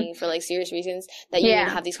here dating for, like, serious reasons that you're going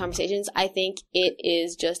to have these conversations. I think it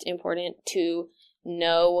is just important to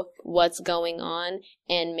know what's going on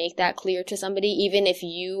and make that clear to somebody, even if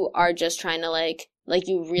you are just trying to, like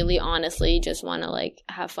you really honestly just want to, like,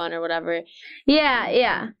 have fun or whatever.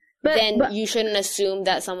 Yeah. But you shouldn't assume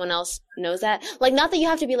that someone else knows that. Like, not that you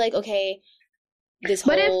have to be like, okay,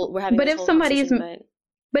 we're having this whole conversation,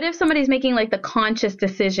 but if somebody's making, like, the conscious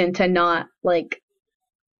decision to not, like,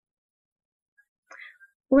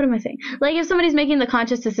 what am I saying? Like, if somebody's making the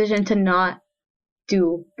conscious decision to not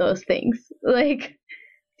do those things, like,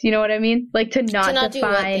 do you know what I mean? Like, to not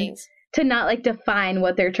define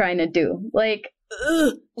what they're trying to do. Like,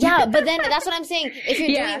 yeah, but then that's what I'm saying. If you're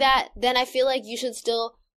doing that, then I feel like you should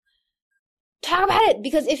still talk about it,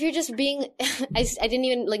 because if you're just being, I didn't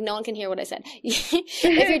even, like, no one can hear what I said.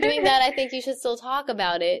 If you're doing that, I think you should still talk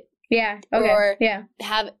about it. Yeah. Okay. Or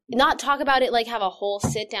not talk about it, like, have a whole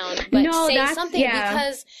sit down, but say something,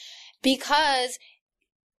 because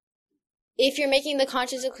if you're making the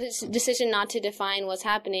conscious decision not to define what's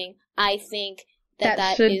happening, I think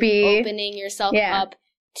that is opening yourself up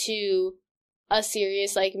to a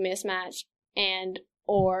serious, like, mismatch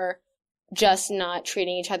or just not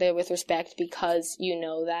treating each other with respect because you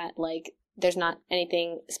know that, like, there's not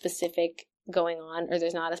anything specific going on, or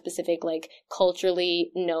there's not a specific, like,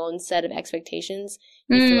 culturally known set of expectations.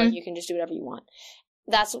 You feel like you can just do whatever you want.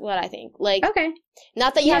 That's what I think. Like, okay.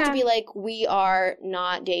 Not that you have to be like, we are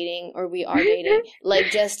not dating or we are dating.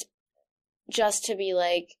 Like, just to be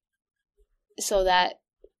like, so that,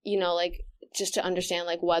 you know, like, just to understand,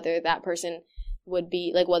 like, whether that person would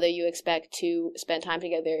be, like, whether you expect to spend time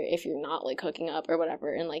together if you're not, like, hooking up or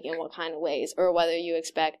whatever, and, like, in what kind of ways, or whether you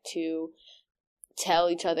expect to tell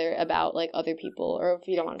each other about, like, other people, or if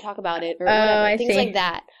you don't want to talk about it, or whatever. Things like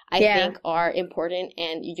that, I think, are important,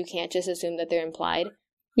 and you can't just assume that they're implied.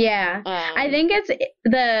 Yeah. I think it's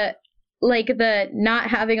the not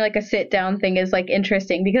having, like, a sit-down thing is, like,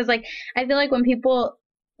 interesting, because, like, I feel like when people,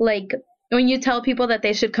 like, when you tell people that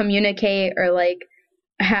they should communicate or, like,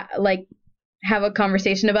 have a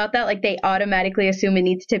conversation about that, like, they automatically assume it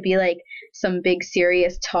needs to be, like, some big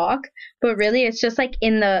serious talk, but really it's just, like,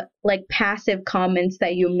 in the, like, passive comments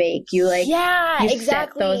that you make, you, like,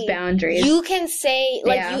 set those boundaries. You can say,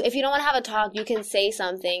 like, if you don't want to have a talk, you can say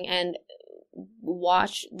something and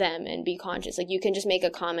watch them and be conscious. Like, you can just make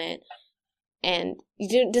a comment, and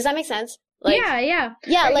does that make sense? Like, yeah,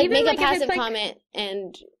 like, even, make a passive comment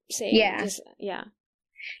and say,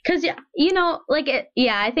 because, you know, like,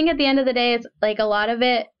 I think at the end of the day, it's, like, a lot of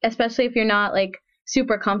it, especially if you're not, like,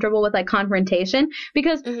 super comfortable with, like, confrontation,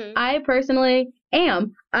 because I personally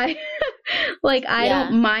am. I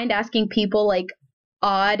don't mind asking people, like,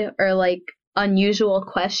 odd or, like, unusual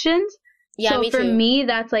questions. Yeah, so for me,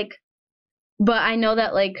 that's, like, but I know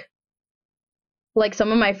that, like,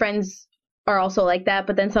 some of my friends are also like that,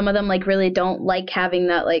 but then some of them, like, really don't like having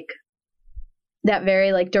that, like, that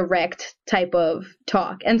very, like, direct type of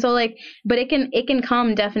talk. And so, like, but it can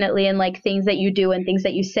come definitely in, like, things that you do and things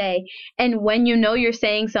that you say. And when you know you're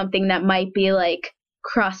saying something that might be, like,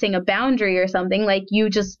 crossing a boundary or something, like, you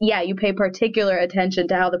just, you pay particular attention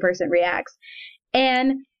to how the person reacts.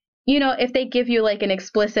 And, you know, if they give you, like, an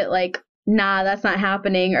explicit, like, nah, that's not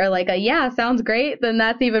happening, or, like, sounds great, then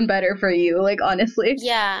that's even better for you, like, honestly.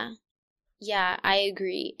 Yeah, I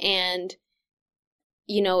agree. And,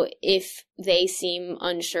 you know, if they seem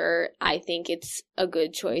unsure, I think it's a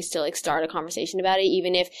good choice to, like, start a conversation about it,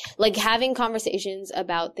 even if, like, having conversations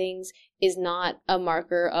about things is not a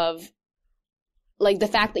marker of, like, the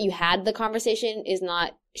fact that you had the conversation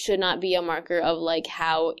should not be a marker of, like,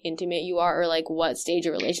 how intimate you are or, like, what stage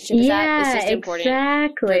your relationship is at. It's just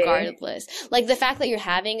important regardless. Like, the fact that you're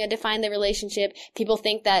having a define the relationship, people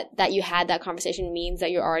think that you had that conversation means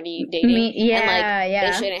that you're already dating. And, like,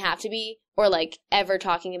 they shouldn't have to be, or, like, ever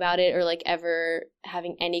talking about it, or, like, ever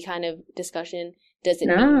having any kind of discussion doesn't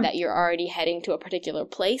mean that you're already heading to a particular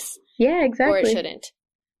place. Yeah, exactly. Or it shouldn't.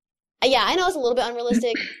 Yeah, I know it's a little bit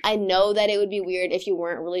unrealistic. I know that it would be weird if you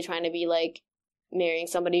weren't really trying to be, like, marrying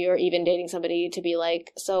somebody or even dating somebody to be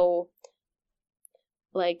like, so,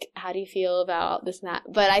 like, how do you feel about this and that?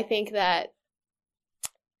 But I think that,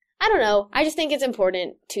 I don't know, I just think it's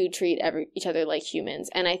important to treat each other like humans.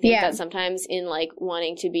 And I think that sometimes in, like,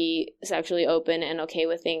 wanting to be sexually open and okay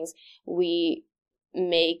with things, we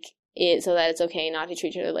make it so that it's okay not to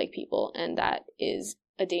treat each other like people. And that is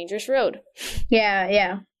a dangerous road.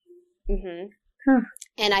 Yeah. Mm-hmm. Huh.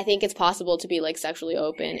 And I think it's possible to be, like, sexually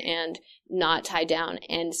open and not tied down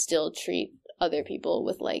and still treat other people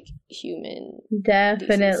with, like, human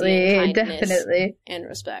decency and kindness and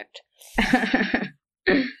respect.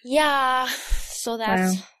 Yeah, so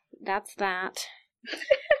that's that.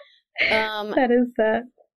 That is that.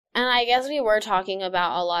 And I guess we were talking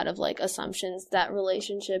about a lot of, like, assumptions that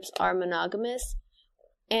relationships are monogamous,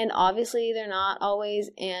 and obviously they're not always.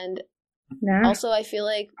 And also I feel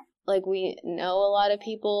like we know a lot of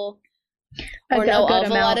people, or know of a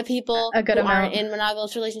lot of people who aren't in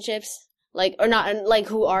monogamous relationships, like, or not, like,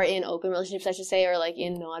 who are in open relationships, I should say, or, like,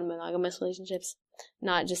 in non-monogamous relationships,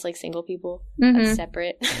 not just, like, single people. That's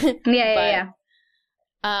separate. Yeah.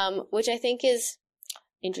 Which I think is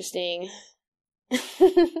interesting.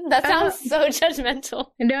 That sounds so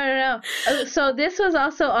judgmental. No. So this was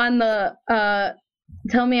also on the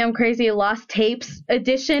Tell Me I'm Crazy Lost Tapes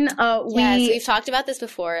edition. We've talked about this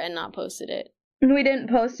before and not posted it. We didn't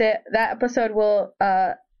post it. That episode will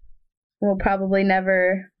probably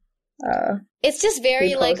never it's just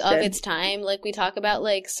very, like, of its time. Like, we talk about,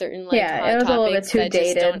 like, certain, like, hot it was topics a little bit too that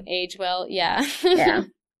dated. Just don't age well. Yeah.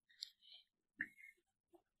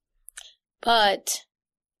 But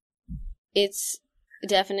it's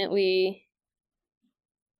definitely,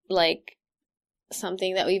 like,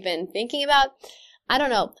 something that we've been thinking about. I don't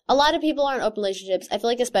know. A lot of people are in open relationships. I feel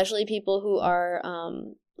like especially people who are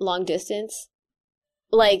long distance.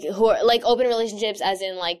 like who are like open relationships as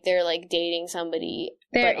in like they're like dating somebody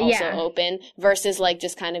but also open versus like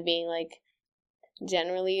just kind of being like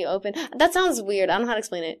generally open. That sounds weird. I don't know how to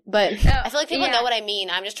explain it, but I feel like people know what I mean.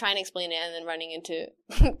 I'm just trying to explain it and then running into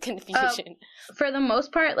confusion. For the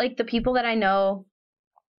most part, like the people that I know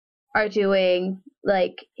are doing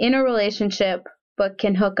like in a relationship but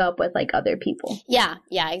can hook up with like other people. Yeah,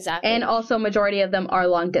 exactly. And also majority of them are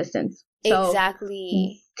long distance. So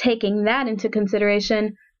exactly. Taking that into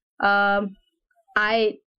consideration,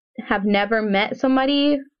 I have never met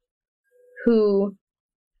somebody who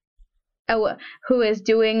is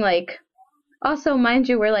doing like, also mind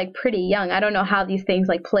you, we're like pretty young. I don't know how these things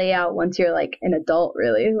like play out once you're like an adult,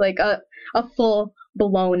 really, like a full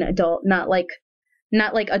blown adult, not like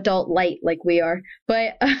adult light like we are,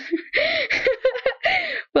 but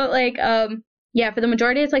but like for the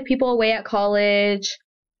majority it's like people away at college,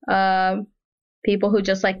 people who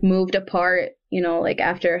just like moved apart, you know, like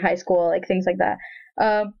after high school, like things like that,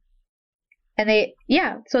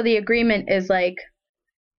 and so the agreement is like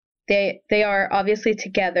they are obviously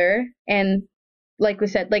together and like we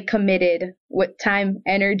said, like committed with time,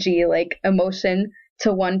 energy, like emotion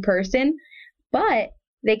to one person, but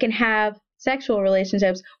they can have sexual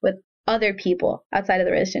relationships with other people outside of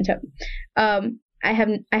the relationship. I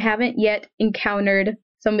haven't yet encountered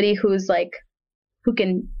somebody who's like who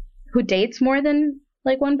dates more than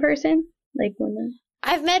like one person, like one.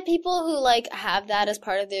 I've met people who like have that as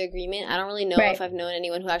part of their agreement. I don't really know if I've known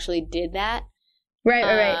anyone who actually did that.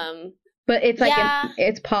 Right. But it's like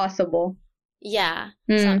it's possible. Yeah.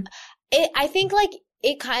 So, I think like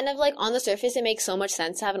it kind of like on the surface it makes so much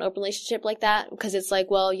sense to have an open relationship like that because it's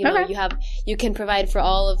like, well, you know, you can provide for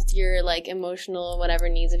all of your like emotional whatever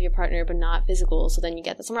needs of your partner but not physical, so then you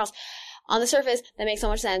get that somewhere else. On the surface that makes so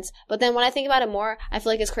much sense, but then when I think about it more I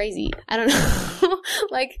feel like it's crazy. I don't know.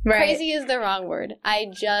 Like crazy is the wrong word. I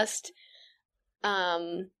just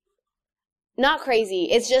not crazy.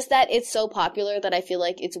 It's just that it's so popular that I feel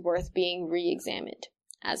like it's worth being re-examined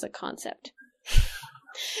as a concept.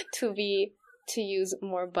 To use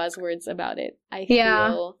more buzzwords about it. I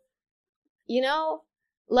feel, you know,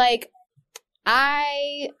 like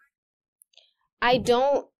I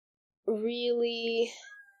don't really,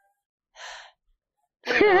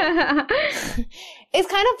 I don't know. It's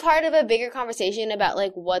kind of part of a bigger conversation about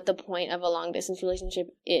like what the point of a long distance relationship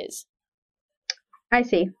is. I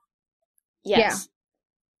see. Yes.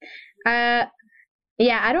 I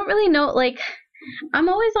don't really know, like I'm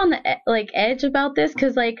always on the like edge about this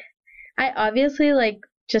because like I obviously like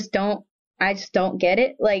just don't get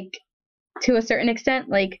it, like to a certain extent,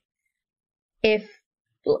 like if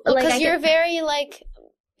because you're very like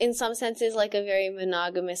in some senses like a very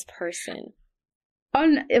monogamous person.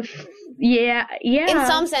 In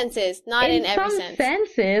some senses, not in every sense. In some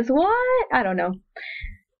senses, what? I don't know.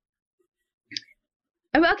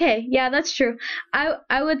 Okay, yeah, that's true.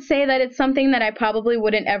 I would say that it's something that I probably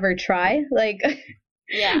wouldn't ever try, like.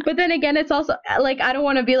 Yeah. But then again, it's also like I don't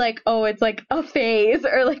want to be like, oh, it's like a phase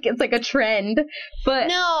or like it's like a trend. But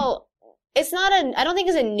no, it's not I don't think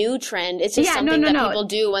it's a new trend. It's just something that people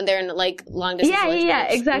do when they're in like long distance relationships. Yeah,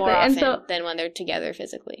 exactly. More often than when they're together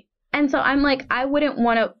physically. And so I'm like, I wouldn't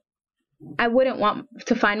want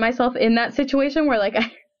to find myself in that situation where like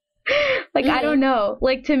I don't know.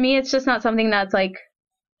 Like to me, it's just not something that's like.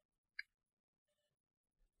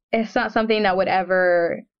 It's not something that would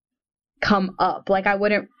ever come up. Like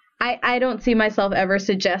I don't see myself ever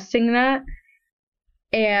suggesting that.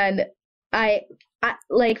 And I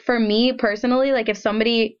like for me personally, like if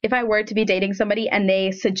I were to be dating somebody and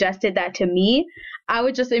they suggested that to me, I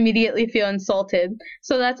would just immediately feel insulted.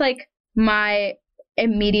 So that's like my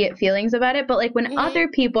immediate feelings about it. But like when other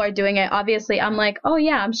people are doing it, obviously I'm like, oh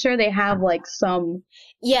yeah, I'm sure they have like some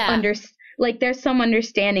like there's some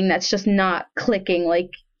understanding that's just not clicking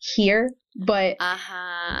like here. But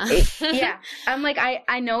I'm like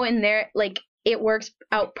I know in there like it works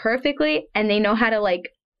out perfectly and they know how to like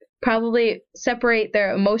probably separate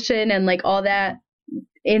their emotion and like all that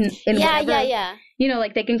in whatever, you know,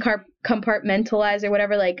 like they can compartmentalize or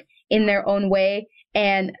whatever like in their own way,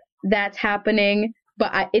 and that's happening,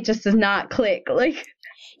 but it just does not click like.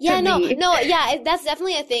 That's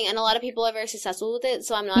definitely a thing, and a lot of people are very successful with it,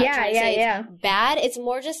 so I'm not trying to say it's bad. It's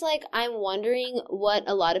more just like I'm wondering what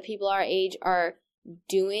a lot of people our age are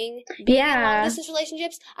doing being in long-distance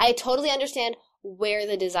relationships. I totally understand where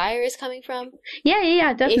the desire is coming from.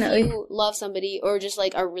 Yeah, definitely. If you love somebody or just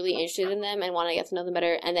like are really interested in them and want to get to know them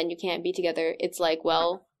better, and then you can't be together, it's like,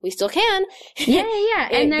 well, we still can. Yeah.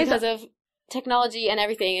 And because of technology and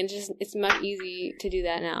everything, and just it's much easy to do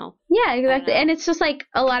that now. Yeah, exactly. And it's just like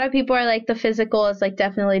a lot of people are like the physical is like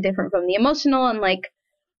definitely different from the emotional, and like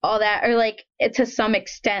all that, or like to some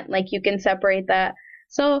extent, like you can separate that.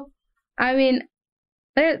 So, I mean,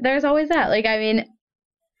 there's always that. Like, I mean,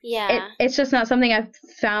 it's just not something I've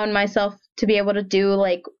found myself to be able to do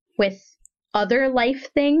like with other life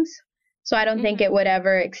things. So I don't think it would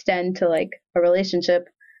ever extend to like a relationship.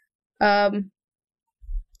 I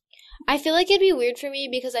feel like it'd be weird for me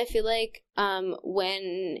because I feel like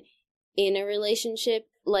when in a relationship,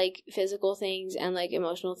 like physical things and like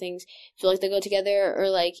emotional things feel like they go together, or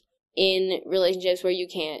like in relationships where you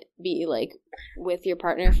can't be like with your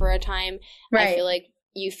partner for a time, right. I feel like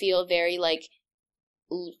you feel very like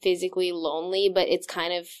physically lonely, but it's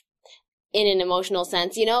kind of in an emotional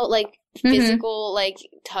sense, you know, like physical, like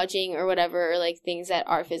touching or whatever, or like things that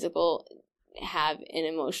are physical have an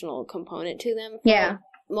emotional component to them. Yeah.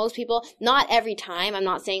 Most people, not every time. I'm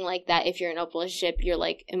not saying like that if you're in an open relationship, you're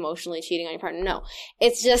like emotionally cheating on your partner. No,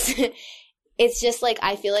 it's just like,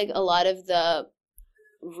 I feel like a lot of the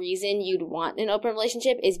reason you'd want an open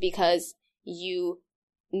relationship is because you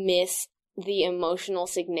miss the emotional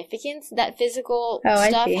significance that physical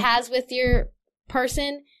stuff has with your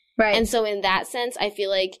person. Right. And so in that sense, I feel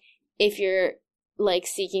like if you're like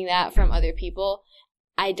seeking that from other people,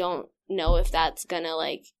 I don't know if that's gonna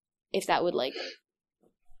like, if that would like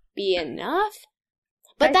be enough.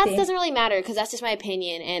 But that doesn't really matter because that's just my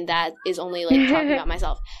opinion, and that is only like talking about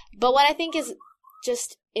myself. But what I think is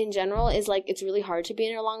just in general is like it's really hard to be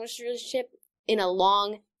in a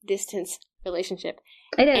long distance relationship.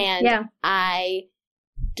 It is, and I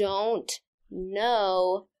don't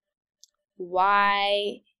know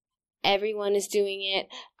why everyone is doing it.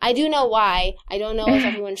 I do know why. I don't know if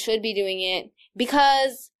everyone should be doing it,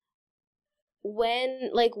 because when,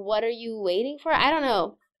 like, what are you waiting for? I don't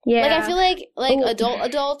know. Yeah. Like, I feel like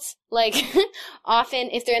adults, like, often,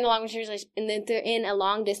 if they're in a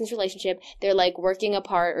long distance relationship, they're, like, working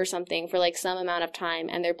apart or something for, like, some amount of time,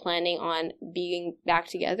 and they're planning on being back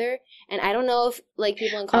together. And I don't know if, like,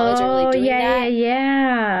 people in college are really doing that.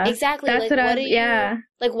 Yeah. Exactly. That's like,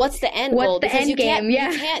 like, what's the end goal? What's the end game? You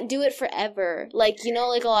can't do it forever. Like, you know,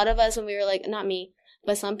 like, a lot of us, when we were, like, not me,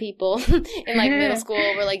 but some people in, like, middle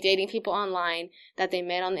school were, like, dating people online that they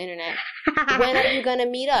met on the internet. When are you gonna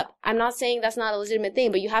meet up? I'm not saying that's not a legitimate thing,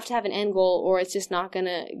 but you have to have an end goal or it's just not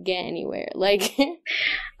gonna get anywhere. Like,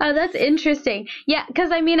 oh, that's interesting. Yeah,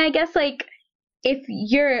 because, I mean, I guess, like, if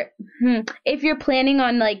you're planning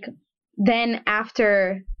on, like, then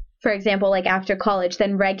after, for example, like, after college,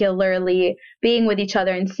 then regularly being with each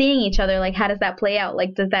other and seeing each other, like, how does that play out?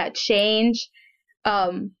 Like, does that change?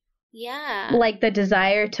 Yeah. Like the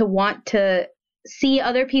desire to want to see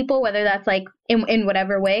other people, whether that's like in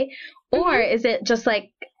whatever way, or is it just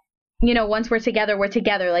like, you know, once we're together,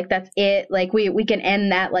 like that's it. Like we can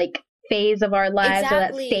end that like phase of our lives or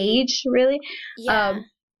that stage, really. Yeah.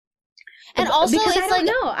 And also, because it's I don't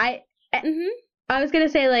know. I was gonna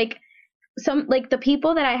say like some like the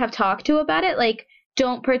people that I have talked to about it like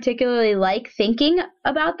don't particularly like thinking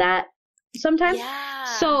about that sometimes. Yeah.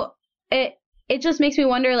 So it just makes me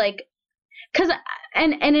wonder, like, because,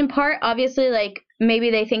 and in part, obviously, like, maybe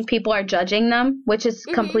they think people are judging them, which is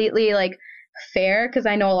completely, like, fair, because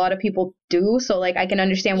I know a lot of people do, so, like, I can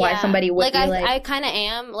understand why somebody would like, be, like... I kind of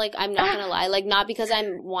am, like, I'm not gonna lie, like, not because I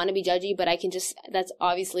want to be judgy, but I can just, that's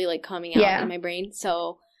obviously, like, coming out in my brain,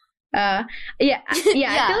 so... I feel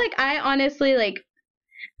like I honestly, like,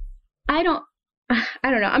 I don't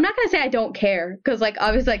know. I'm not going to say I don't care because, like,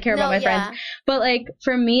 obviously I care about my friends. But, like,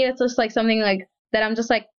 for me, it's just, like, something, like, that I'm just,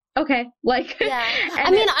 like, okay. Like, yeah.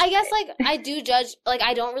 I mean, I guess, like, I do judge. Like,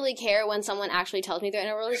 I don't really care when someone actually tells me they're in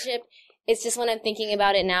a relationship. It's just when I'm thinking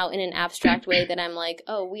about it now in an abstract way that I'm like,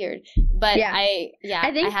 oh, weird. But I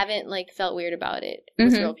haven't, like, felt weird about it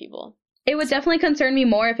with real people. It would definitely concern me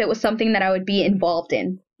more if it was something that I would be involved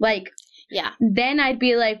in. Like, yeah. Then I'd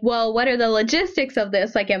be like, well, what are the logistics of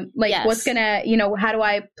this? Like, what's gonna, you know, how do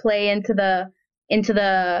I play into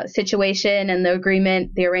the situation and the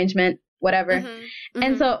agreement, the arrangement, whatever.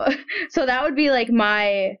 And so that would be like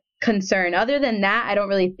my concern. Other than that, I don't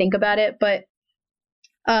really think about it. But,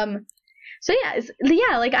 so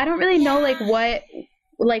like I don't really know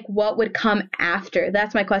what would come after.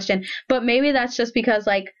 That's my question. But maybe that's just because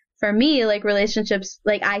like, for me, like, relationships,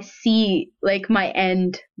 like, I see, like, my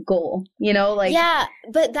end goal, you know? Like, yeah,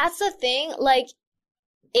 but that's the thing. Like,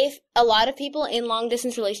 if a lot of people in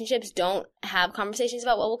long-distance relationships don't have conversations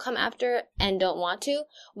about what will come after and don't want to,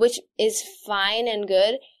 which is fine and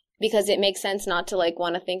good because it makes sense not to, like,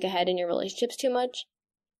 want to think ahead in your relationships too much.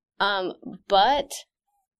 But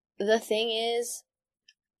the thing is,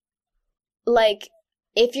 like...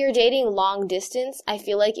 if you're dating long distance, I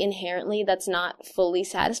feel like inherently that's not fully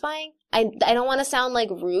satisfying. I don't want to sound like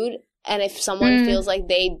rude And if someone feels like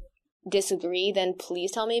they disagree, then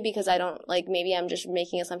please tell me, because I don't, like, maybe I'm just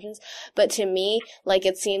making assumptions. But to me, like,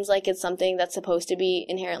 it seems like it's something that's supposed to be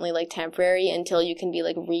inherently, like, temporary until you can be,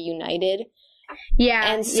 like, reunited.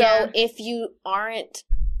 Yeah. And so if you aren't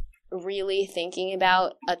really thinking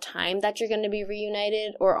about a time that you're going to be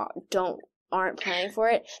reunited or aren't planning for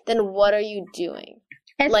it, then what are you doing?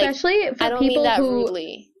 Especially like, for I don't people mean that who,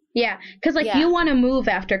 rudely. Yeah, because, like, you want to move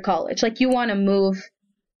after college. Like, you want to move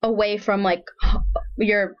away from, like,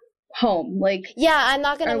 your home. Like, yeah, I'm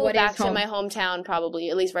not going to move back to my hometown probably,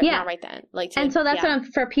 at least not right then. Like, and so that's what I'm,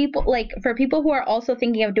 for people who are also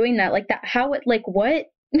thinking of doing that, like, that, how it, like, what?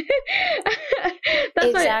 That's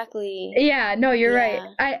exactly. No, you're right.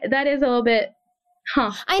 That is a little bit,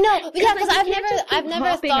 I know, because I've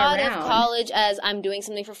never thought of college as I'm doing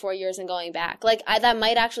something for 4 years and going back. Like, that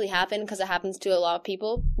might actually happen because it happens to a lot of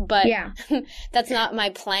people, but that's not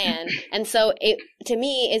my plan. And so to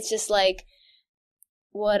me, it's just like,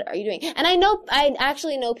 what are you doing? And I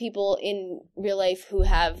actually know people in real life who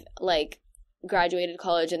have, like, graduated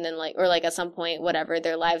college and then, like, or, like, at some point, whatever,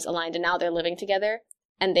 their lives aligned and now they're living together.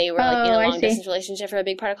 And they were, like, in a long-distance relationship for a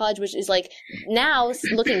big part of college, which is, like, now,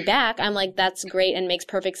 looking back, I'm like, that's great and makes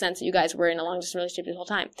perfect sense that you guys were in a long-distance relationship the whole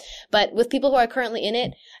time. But with people who are currently in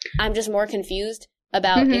it, I'm just more confused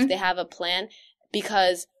about if they have a plan,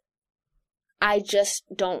 because I just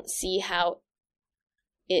don't see how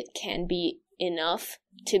it can be enough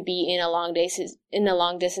to be in a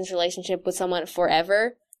long-distance relationship with someone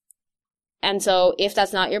forever. And so if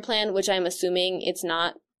that's not your plan, which I'm assuming it's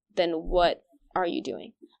not, then what are you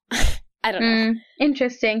doing? I don't know.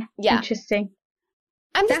 Interesting. Yeah. Interesting.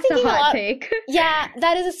 I'm just thinking a hot take. Yeah,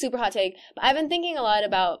 that is a super hot take. But I've been thinking a lot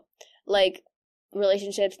about, like,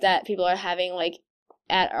 relationships that people are having, like,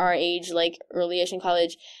 at our age, like, early-ish in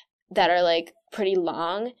college, that are, like, pretty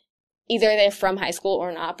long. Either they're from high school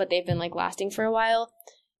or not, but they've been, like, lasting for a while.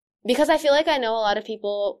 Because I feel like I know a lot of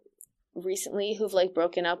people recently who've, like,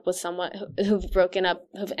 broken up with someone, who've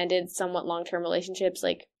ended somewhat long-term relationships,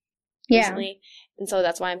 like, recently. And so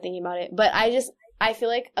that's why I'm thinking about it. But I feel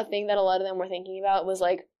like a thing that a lot of them were thinking about was,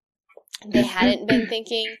 like, they hadn't been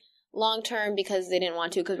thinking long term because they didn't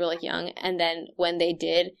want to, because we're, like, young. And then when they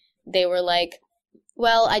did, they were like,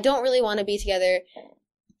 well, I don't really want to be together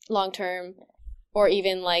long term, or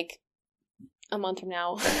even, like, a month from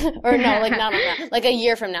now. Or no, like, not now, like a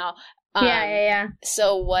year from now.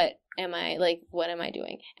 So what am I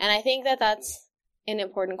doing? And I think that that's an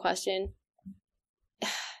important question.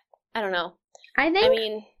 I don't know. I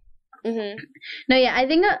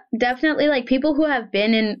think definitely, like, people who have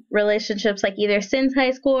been in relationships, like, either since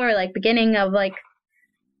high school or, like, beginning of, like,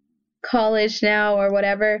 college now or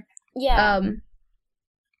whatever. Yeah.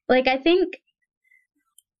 Like, I think,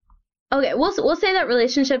 okay, we'll say that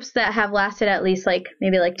relationships that have lasted at least, like,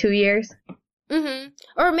 maybe, like, 2 years.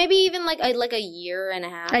 Or maybe even, like a year and a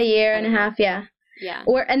half. A year and a half, yeah. Yeah.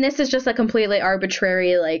 And this is just a completely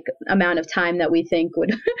arbitrary, like, amount of time that we think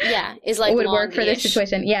would is, like, would work for this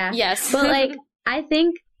situation. Yeah. Yes. But, like, I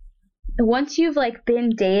think once you've, like,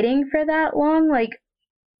 been dating for that long, like,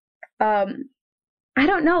 I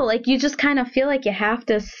don't know, like, you just kind of feel like you have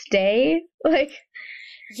to stay, like,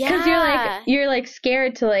 because you're like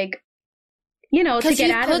scared to, like, you know, to get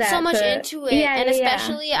out of that. Because you put so much into it. And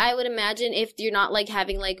especially, I would imagine, if you're not, like,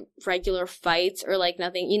 having, like, regular fights or, like,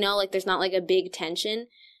 nothing, you know, like, there's not, like, a big tension.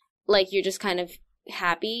 Like, you're just kind of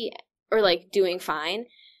happy or, like, doing fine.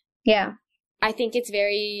 Yeah. I think it's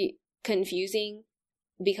very confusing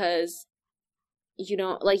because you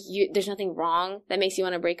don't, like, there's nothing wrong that makes you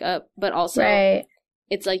want to break up. But also,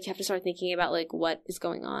 it's, like, you have to start thinking about, like, what is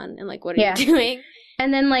going on and, like, what are you doing?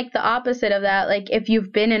 And then, like, the opposite of that, like, if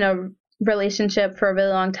you've been in a relationship for a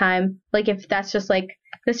really long time, like, if that's just, like,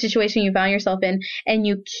 the situation you found yourself in, and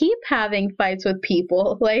you keep having fights with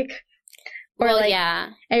people, like, or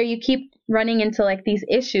or you keep running into, like, these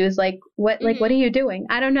issues, like, what what are you doing?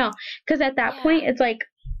 I don't know, because at that point it's like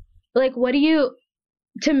what do you,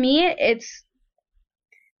 to me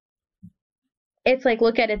it's like,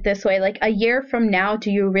 look at it this way, like, a year from now,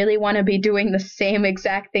 do you really want to be doing the same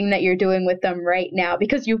exact thing that you're doing with them right now,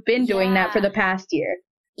 because you've been doing that for the past year?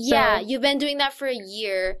 Yeah, so, you've been doing that for a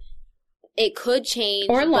year. It could change,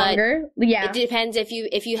 or longer. Yeah, it depends if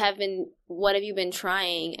you have been. What have you been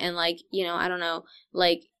trying? And, like, you know, I don't know.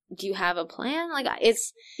 Like, do you have a plan? Like,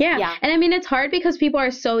 it's yeah. And I mean, it's hard because people are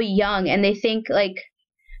so young, and they think, like,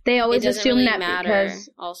 they always assume really that matter because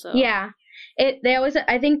also they always,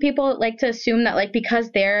 I think people like to assume that, like, because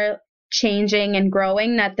they're changing and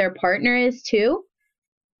growing, that their partner is too.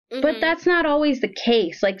 But that's not always the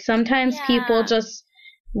case. Like, sometimes people just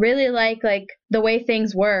really like the way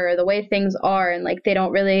things were, or the way things are, and, like, they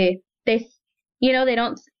don't really they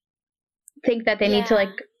don't think that they need to like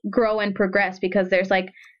grow and progress because there's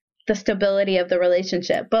like the stability of the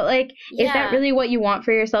relationship. But like, is that really what you want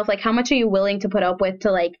for yourself? Like, how much are you willing to put up with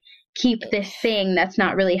to like keep this thing that's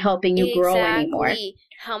not really helping you grow anymore?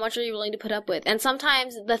 How much are you willing to put up with? And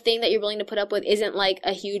sometimes the thing that you're willing to put up with isn't like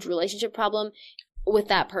a huge relationship problem with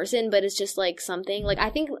that person, but it's just like something like,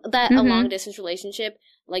 I think that a long distance relationship,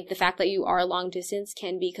 like the fact that you are long distance,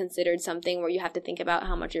 can be considered something where you have to think about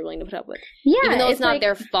how much you're willing to put up with. Yeah, even though it's not like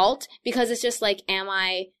their fault, because it's just like, am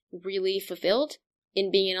I really fulfilled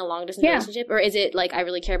in being in a long distance relationship, or is it like I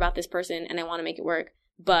really care about this person and I want to make it work,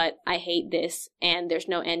 but I hate this and there's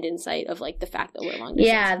no end in sight of like the fact that we're long distance?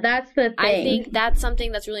 Yeah, that's the thing. I think that's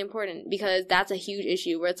something that's really important, because that's a huge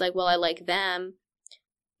issue where it's like, well, I like them,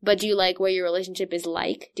 but do you like what your relationship is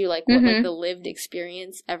like? Do you like what like the lived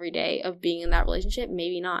experience every day of being in that relationship?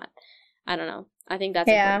 Maybe not. I don't know. I think that's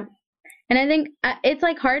important. And I think it's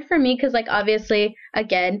like hard for me because like obviously,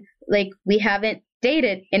 again, like we haven't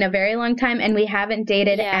dated in a very long time, and we haven't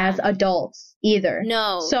dated as adults either.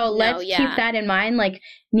 So let's keep that in mind. Like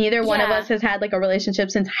neither one of us has had like a relationship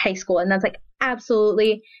since high school, and that's like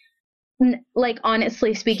absolutely, like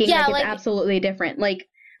honestly speaking, like it's absolutely different. Like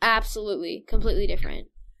absolutely, completely different.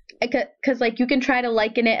 Because like you can try to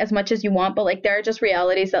liken it as much as you want, but like there are just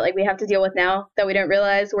realities that like we have to deal with now that we didn't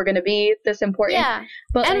realize were going to be this important. Yeah,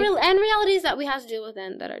 but and realities that we have to deal with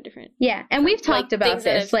then that are different. Yeah, and we've talked about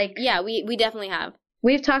this. Like we definitely have.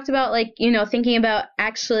 We've talked about like, you know, thinking about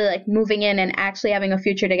actually like moving in and actually having a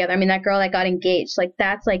future together. I mean, that girl that got engaged, like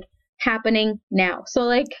that's like happening now. So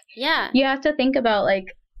like, you have to think about like,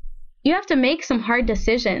 you have to make some hard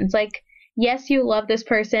decisions. Like, yes, you love this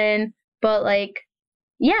person, but like,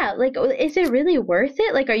 like, is it really worth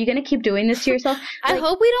it? Like, are you going to keep doing this to yourself? I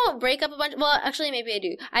hope we don't break up a bunch. Well, actually, maybe I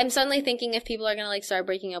do. I'm suddenly thinking if people are going to like start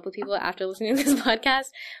breaking up with people after listening to this podcast,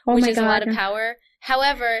 which is a lot of power.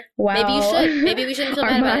 However, maybe you should. Maybe we shouldn't feel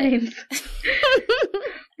bad about it.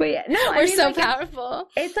 But yeah, no, we're so powerful.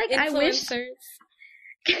 It's like I wish.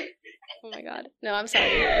 Oh my god. No, I'm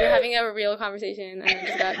sorry. We're having a real conversation and I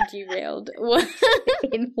just got derailed.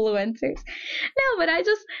 Influencers. No, but I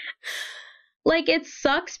just like, it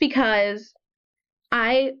sucks because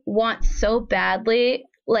I want so badly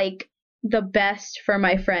like the best for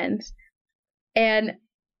my friends, and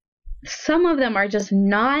some of them are just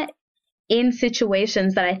not in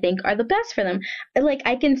situations that I think are the best for them. Like,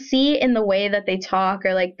 I can see in the way that they talk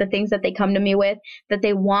or like the things that they come to me with that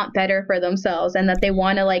they want better for themselves and that they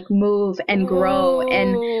want to like move and grow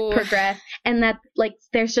and progress, and that like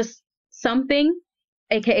there's just something,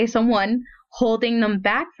 aka someone, holding them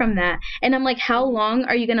back from that. And I'm like, how long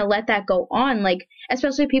are you going to let that go on? Like,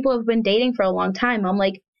 especially people who have been dating for a long time. I'm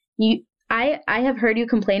like, I have heard you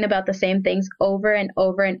complain about the same things over and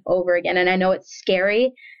over and over again. And I know it's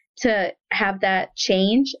scary to have that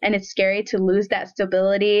change, and it's scary to lose that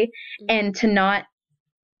stability and to not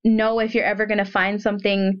know if you're ever going to find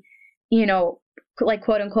something, you know, like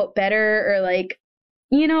quote unquote better, or like,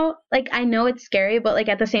 you know, like I know it's scary, but like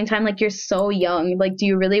at the same time, like you're so young. Like, do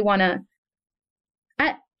you really want to,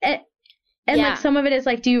 like some of it is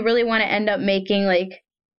like, do you really want to end up making like,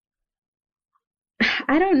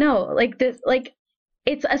 I don't know, like this, like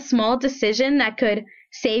it's a small decision that could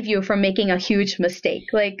save you from making a huge mistake.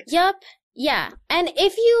 Like, yep. Yeah. And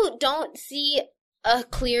if you don't see a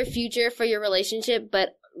clear future for your relationship,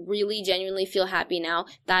 but really genuinely feel happy now,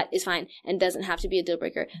 that is fine and doesn't have to be a deal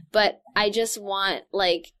breaker. But I just want,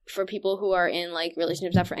 like, for people who are in like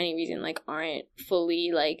relationships that for any reason like aren't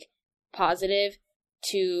fully like positive,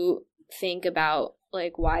 to think about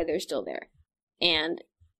like why they're still there. And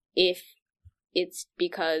if it's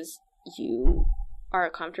because you are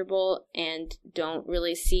comfortable and don't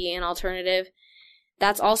really see an alternative,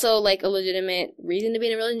 that's also like a legitimate reason to be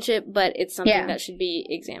in a relationship, but it's something that should be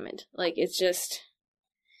examined. Like, it's just,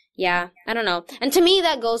 I don't know. And to me,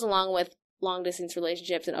 that goes along with long distance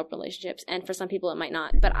relationships and open relationships. And for some people, it might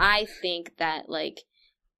not. But I think that like,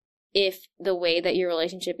 if the way that your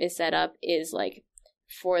relationship is set up is like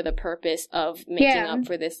for the purpose of making up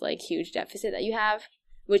for this like huge deficit that you have,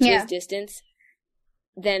 which is distance,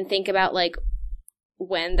 then think about like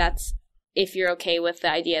when that's, if you're okay with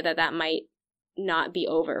the idea that that might not be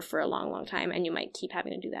over for a long, long time and you might keep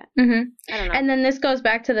having to do that. I don't know. And then this goes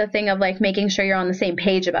back to the thing of like making sure you're on the same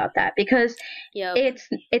page about that, because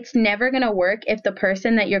it's never going to work if the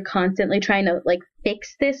person that you're constantly trying to like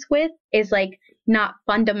fix this with is like not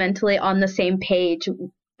fundamentally on the same page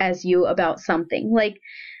as you about something. Like,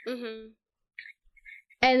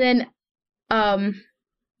 and then,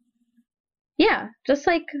 just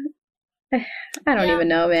like I don't even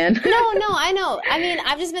know, man. No, I know. I mean,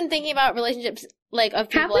 I've just been thinking about relationships, like, of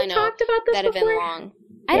people I know talked about this that have been long.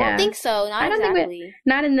 I don't think so. Not exactly.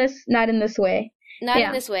 Not in this way. Not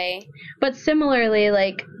in this way. But similarly,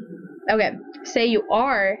 like, okay, say you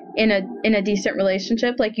are in a decent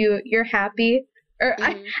relationship, like you're happy, or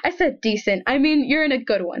I said decent. I mean, you're in a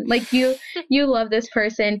good one. Like you love this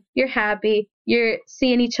person, you're happy, you're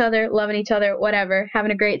seeing each other, loving each other, whatever,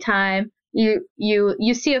 having a great time. You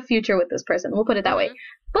see a future with this person. We'll put it that way.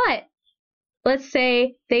 But let's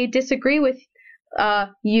say they disagree with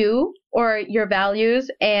you or your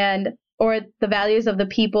values or the values of the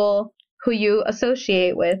people who you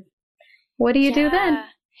associate with. What do you do then?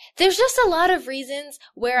 There's just a lot of reasons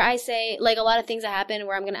where I say, like, a lot of things that happen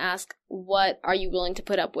where I'm going to ask, what are you willing to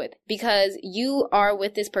put up with? Because you are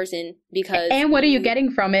with this person because... And what are you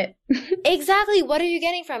getting from it? Exactly. What are you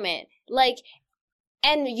getting from it? Like,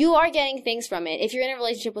 and you are getting things from it. If you're in a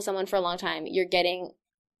relationship with someone for a long time, you're getting...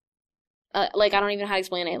 like, I don't even know how to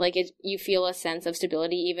explain it. Like, you feel a sense of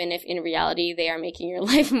stability, even if in reality they are making your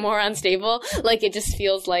life more unstable. Like, it just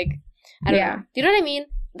feels like... I don't know. Do you know what I mean?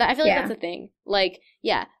 I feel like that's a thing. Like,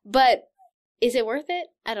 yeah. But is it worth it?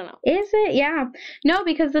 I don't know. Is it? Yeah. No,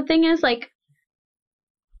 because the thing is, like,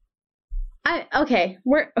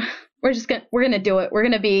 we're gonna do it. We're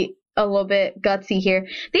gonna be a little bit gutsy here.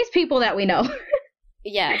 These people that we know.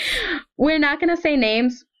 Yes. We're not gonna say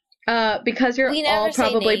names, because you're all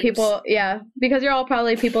probably people. Yeah, because you're all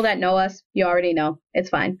probably people that know us. You already know. It's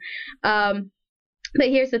fine. But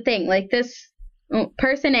here's the thing. Like, this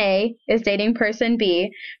person A is dating person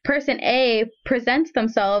B. Person A presents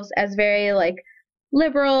themselves as very, like,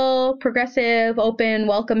 liberal, progressive, open,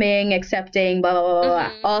 welcoming, accepting, blah, blah, blah, blah,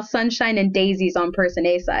 blah. All sunshine and daisies on person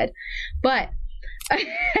A side. But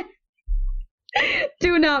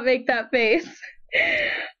do not make that face.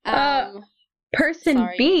 Person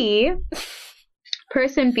B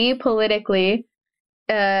politically,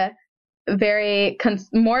 very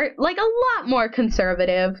more, like, a lot more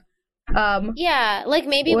conservative. Yeah, like,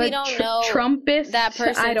 maybe we don't know Trumpist, that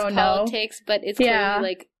person's politics, but it's clearly,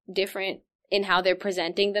 like, different in how they're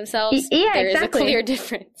presenting themselves. Yeah, there exactly. is a clear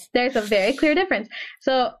difference. There's a very clear difference.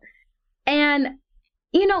 So, and,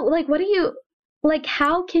 you know, like, what do you, like,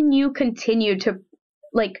 how can you continue to,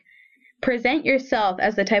 like, present yourself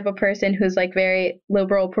as the type of person who's, like, very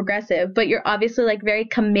liberal, progressive, but you're obviously, like, very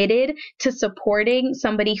committed to supporting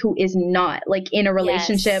somebody who is not, like, in a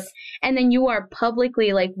relationship. Yes. And then you are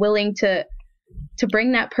publicly, like, willing to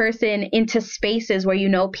bring that person into spaces where you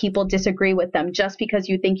know people disagree with them just because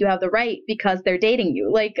you think you have the right because they're dating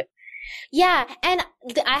you. Like, yeah. And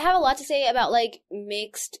I have a lot to say about, like,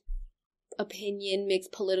 mixed opinion,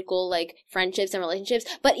 mixed political, like, friendships and relationships.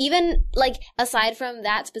 But even, like, aside from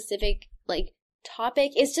that specific, like,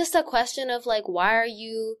 topic, it's just a question of, like, why are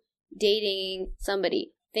you dating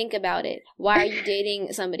somebody? Think about it. Why are you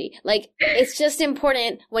dating somebody? Like, it's just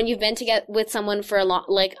important when you've been together with someone for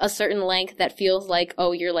a certain length that feels like,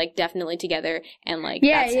 oh, you're, like, definitely together and, like,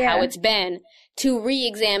 that's how it's been, to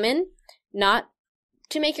re-examine, not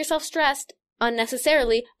to make yourself stressed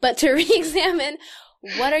unnecessarily, but to re-examine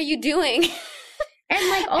what are you doing? And,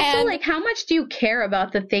 like, also, like, how much do you care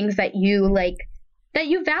about the things that you, like, that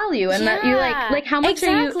you value and that you like how much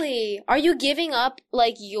are you giving up,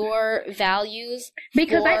 like, your values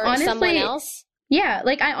because for someone else? Yeah,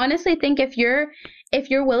 like, I honestly think if you're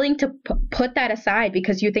willing to put that aside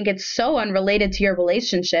because you think it's so unrelated to your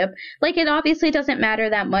relationship, like, it obviously doesn't matter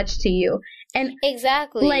that much to you. And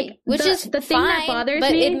exactly, like, the thing that bothers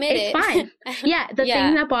me, it's fine. Yeah, the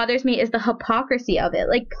thing that bothers me is the hypocrisy of it.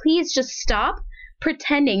 Like, please just stop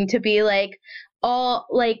pretending to be, like, all,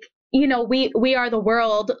 like, you know, we are the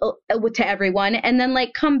world to everyone, and then,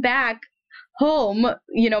 like, come back home,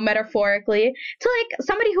 you know, metaphorically, to, like,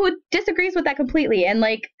 somebody who disagrees with that completely and,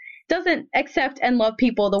 like, doesn't accept and love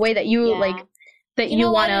people the way that you like, that you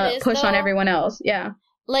want to push on everyone else. Yeah.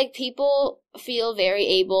 Like, people feel very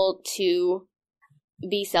able to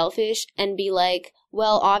be selfish and be like,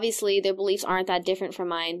 well, obviously their beliefs aren't that different from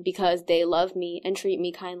mine because they love me and treat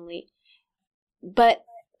me kindly. But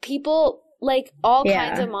people... like, all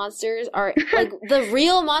kinds of monsters are, like, the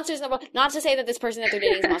real monsters in the world. Not to say that this person that they're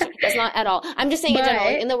dating is a monster. That's not at all. I'm just saying in general,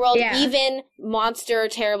 in the world, even monster,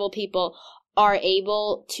 terrible people are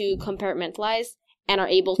able to compartmentalize and are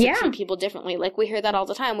able to treat people differently. Like, we hear that all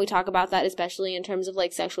the time. We talk about that, especially in terms of,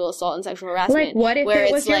 like, sexual assault and sexual harassment. Like, what if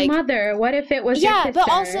it was your mother? What if it was your sister? Yeah, but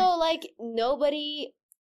also, like, nobody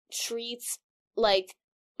treats, like,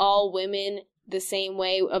 all women the same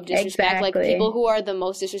way of disrespect. Exactly. Like, people who are the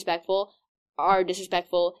most disrespectful are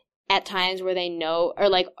disrespectful at times where they know, or,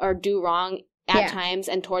 like, or do wrong at times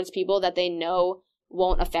and towards people that they know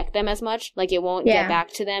won't affect them as much. Like, it won't get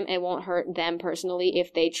back to them. It won't hurt them personally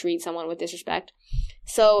if they treat someone with disrespect.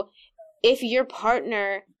 So if your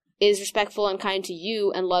partner is respectful and kind to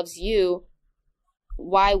you and loves you,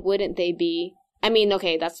 why wouldn't they be? I mean,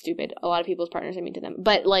 okay, that's stupid. A lot of people's partners are mean to them.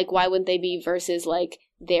 But, like, why wouldn't they be versus, like,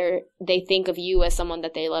 they think of you as someone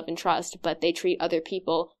that they love and trust, but they treat other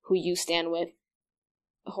people who you stand with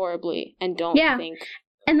horribly and don't think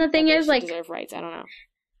and the thing is, like, deserve rights. I don't know.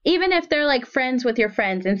 Even if they're, like, friends with your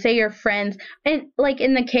friends, and say your friends, and, like,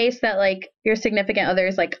 in the case that, like, your significant other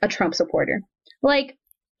is, like, a Trump supporter. Like,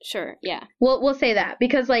 sure, yeah. We'll say that,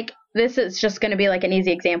 because, like, this is just going to be, like, an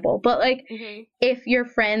easy example. But, like, if your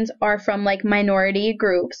friends are from, like, minority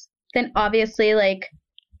groups, then obviously, like,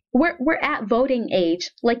 we're at voting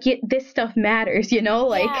age. Like, this stuff matters, you know?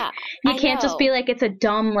 Like, you can't just be like, it's a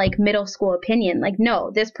dumb, like, middle school opinion. Like,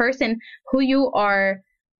 no, this person who you are,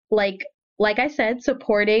 like I said,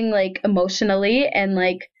 supporting, like, emotionally, and,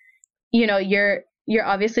 like, you know, you're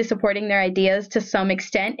obviously supporting their ideas to some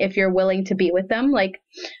extent if you're willing to be with them. Like,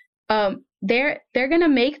 they're gonna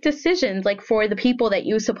make decisions, like, for the people that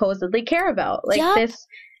you supposedly care about. Like, this.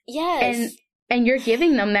 Yes. And you're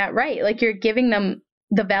giving them that right. Like, you're giving them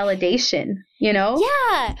the validation, you know?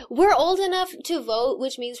 Yeah. We're old enough to vote,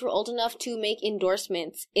 which means we're old enough to make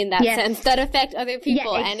endorsements in that sense that affect other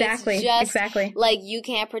people. Yeah, exactly. And it's just, exactly. like, you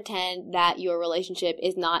can't pretend that your relationship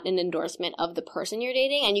is not an endorsement of the person you're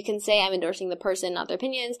dating. And you can say, I'm endorsing the person, not their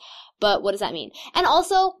opinions. But what does that mean? And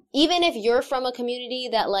also, even if you're from a community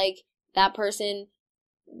that, like, that person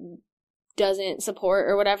doesn't support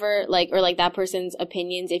or whatever, like, or, like, that person's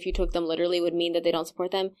opinions, if you took them literally, would mean that they don't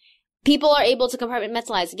support them. People are able to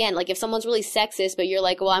compartmentalize. Again, like, if someone's really sexist, but you're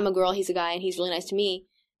like, well, I'm a girl, he's a guy, and he's really nice to me,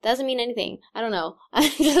 that doesn't mean anything. I don't know.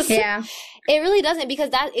 It really doesn't, because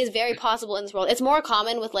that is very possible in this world. It's more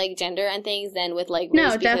common with, like, gender and things than with, like,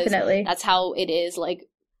 race. No, definitely. That's how it is, like,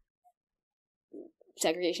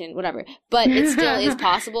 segregation, whatever. But it still is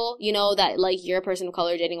possible, you know, that, like, you're a person of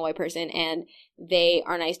color dating a white person, and they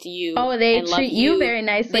are nice to you. Oh, they treat you very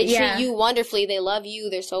nicely. They treat you wonderfully. They love you.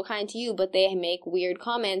 They're so kind to you, but they make weird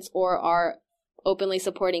comments or are openly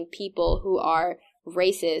supporting people who are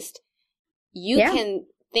racist. You can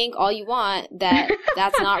think all you want that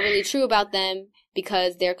that's not really true about them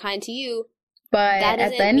because they're kind to you. But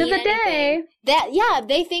at the end of the day,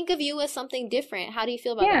 they think of you as something different. How do you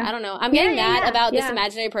feel about that? I don't know. I'm getting mad about this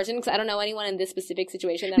imaginary person because I don't know anyone in this specific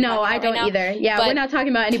situation. No, I don't either. Yeah, but we're not talking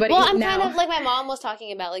about anybody. Well, I'm kind of like, my mom was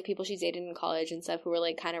talking about, like, people she's dated in college and stuff who were,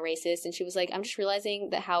 like, kind of racist, and she was like, I'm just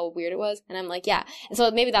realizing that how weird it was, and I'm like, yeah. And so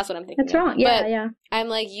maybe that's what I'm thinking. That's wrong. Yeah, but I'm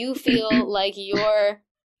like, you feel like you're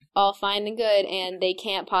all fine and good, and they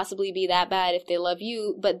can't possibly be that bad if they love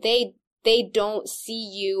you, but they don't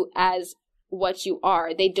see you as what you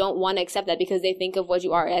are. They don't want to accept that because they think of what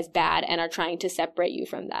you are as bad and are trying to separate you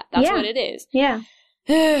from that. That's what it is. Yeah.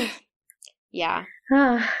 Yeah.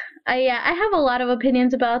 I have a lot of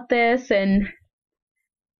opinions about this, and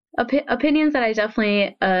opinions that I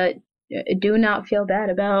definitely do not feel bad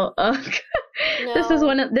about. No.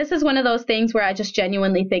 This is one of those things where I just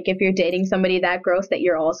genuinely think if you're dating somebody that gross, that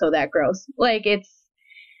you're also that gross. Like, it's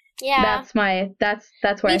that's where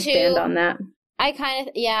I stand on that. I kind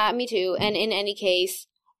of, me too. And in any case,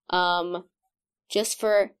 just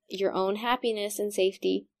for your own happiness and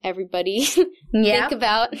safety, everybody, think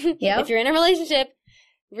about, if you're in a relationship,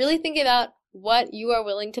 really think about what you are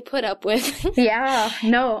willing to put up with.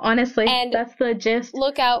 No, honestly, and that's the gist.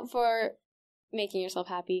 Look out for making yourself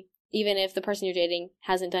happy, even if the person you're dating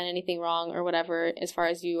hasn't done anything wrong or whatever, as far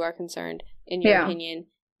as you are concerned, in your opinion.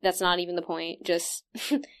 That's not even the point. Just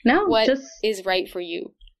what is right for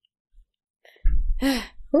you.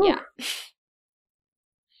 Yeah.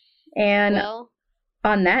 And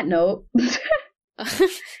on that note,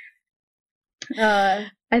 I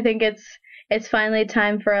think it's finally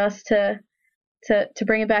time for us to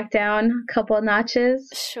bring it back down a couple of notches.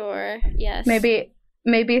 Sure. Yes. Maybe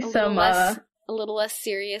a little less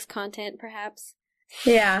serious content, perhaps.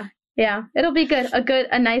 Yeah. It'll be good.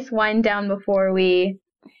 A nice wind down before we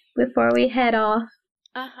head off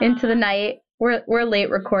into the night. We're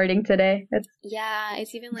late recording today.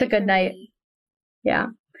 It's even it's a good night. Yeah.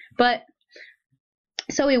 But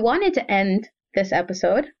so we wanted to end this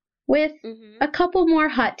episode with a couple more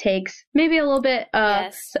hot takes, maybe a little bit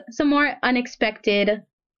some more unexpected,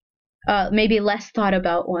 maybe less thought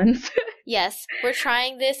about ones. Yes, we're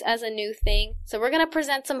trying this as a new thing. So we're going to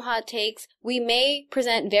present some hot takes. We may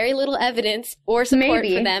present very little evidence or support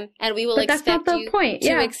for them, and we will expect you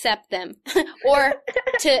to accept them. Or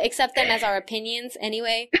to accept them as our opinions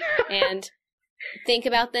anyway, and think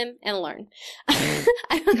about them and learn.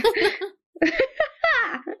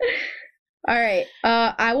 All right.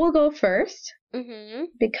 I will go first. Mm-hmm.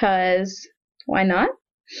 Because why not?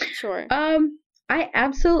 Sure. I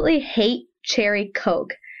absolutely hate cherry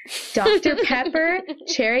Coke. Dr. Pepper,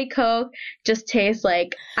 cherry Coke just tastes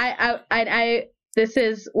like this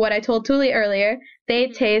is what I told Tuli earlier. They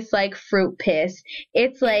taste like fruit piss.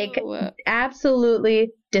 It's like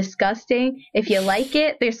absolutely disgusting. If you like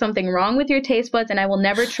it, there's something wrong with your taste buds, and I will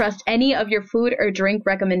never trust any of your food or drink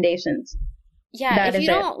recommendations. Yeah, if you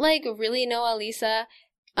don't like really know Alisa,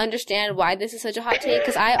 understand why this is such a hot take,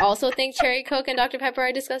 because I also think cherry Coke and Dr. Pepper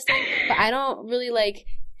are disgusting, but I don't really like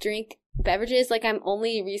drink beverages. Like, I'm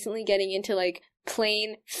only recently getting into like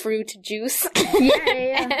plain fruit juice.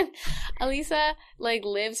 Yeah. And Alisa like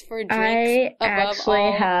lives for drinks above all.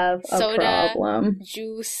 I have a soda, problem.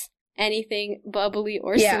 Juice, anything bubbly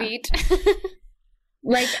or sweet.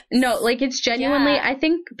 Like, no, like, it's genuinely, I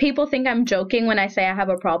think people think I'm joking when I say I have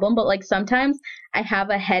a problem, but, like, sometimes I have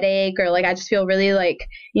a headache or, like, I just feel really, like,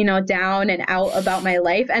 you know, down and out about my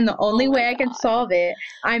life, and the only way I can solve it,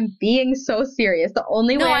 I'm being so serious, the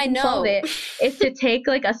only way I can solve it is to take,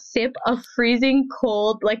 like, a sip of freezing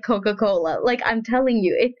cold, like, Coca-Cola. Like, I'm telling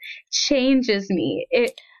you, it changes me.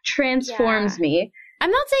 It transforms me. I'm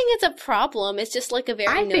not saying it's a problem. It's just like a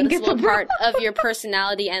very noticeable part of your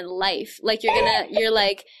personality and life. Like, you're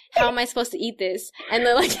like, how am I supposed to eat this? And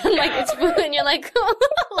they're like, I'm like, it's food. And you're like,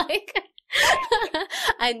 like,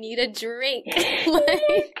 I need a drink.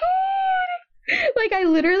 Like, I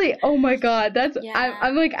literally, oh my God, that's,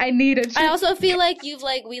 I'm like, I need a drink. I also feel like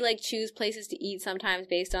we choose places to eat sometimes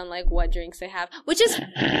based on, like, what drinks they have, which is,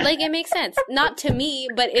 like, it makes sense. Not to me,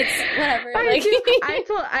 but it's whatever.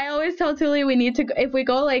 I always tell Tuli we need to, if we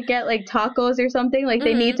go, like, get, like, tacos or something, like,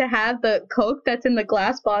 they need to have the Coke that's in the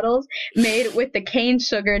glass bottles made with the cane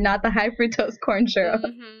sugar, not the high fructose corn syrup.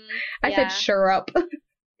 I said syrup.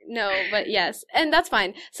 No, but yes. And that's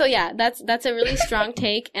fine. So yeah, that's a really strong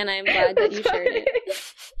take, and I'm glad that you shared it.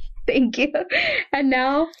 Thank you. And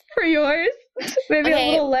now for yours. Maybe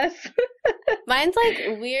a little less. Mine's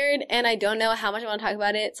like weird, and I don't know how much I want to talk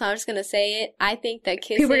about it, so I'm just going to say it. I think that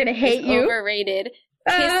kissing people are gonna hate is overrated.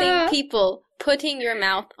 Kissing people, putting your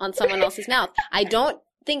mouth on someone else's mouth. I don't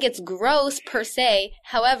think it's gross per se.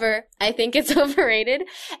 However, I think it's overrated,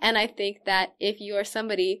 and I think that if you are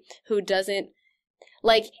somebody who doesn't,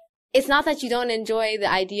 like, it's not that you don't enjoy the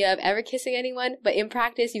idea of ever kissing anyone, but in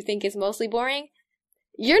practice you think it's mostly boring,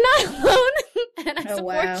 you're not alone, and I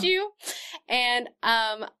support you. And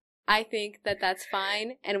I think that that's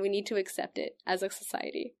fine, and we need to accept it as a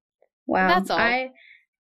society. Wow. That's all.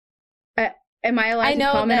 Am I allowed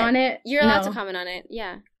to comment on it? You're allowed to comment on it,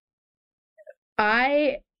 yeah.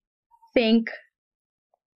 I think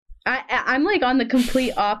I'm like on the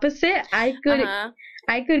complete opposite. I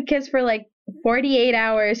could kiss for like 48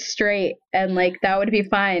 hours straight, and like that would be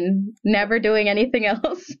fine. Never doing anything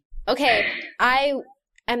else. Okay,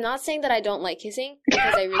 I'm not saying that I don't like kissing,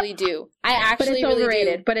 because I really do. I actually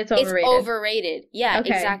really do. But it's overrated. It's overrated. Yeah,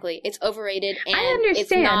 exactly. It's overrated, and I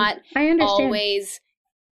understand. It's not always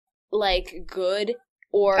like good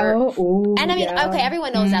or. And I mean, okay,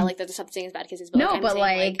 everyone knows that like there's some things about kisses, but no, like, but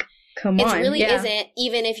like, come on, it really isn't.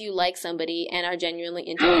 Even if you like somebody and are genuinely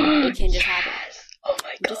into it, it can just happen. Oh my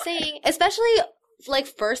God. I'm just saying, especially like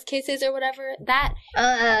first kisses or whatever, that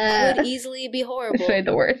could easily be horrible. It's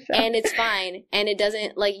the worst. And it's fine. And it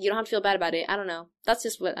doesn't, like, you don't have to feel bad about it. I don't know. That's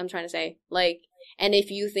just what I'm trying to say. Like, and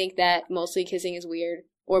if you think that mostly kissing is weird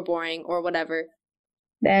or boring or whatever,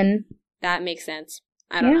 then that makes sense.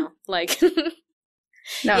 I don't know. Like,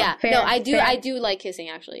 no, I do like kissing,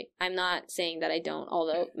 actually. I'm not saying that I don't,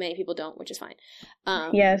 although many people don't, which is fine.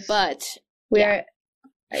 Yes. But,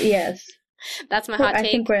 yes. That's my hot take.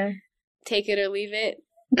 I think we're... Take it or leave it.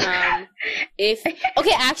 If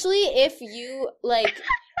you like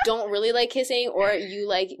don't really like kissing, or you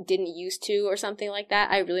like didn't used to or something like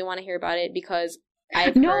that, I really want to hear about it, because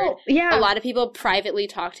I've heard a lot of people privately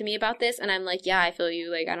talk to me about this, and I'm like, yeah, I feel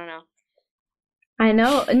you. Like, I don't know. I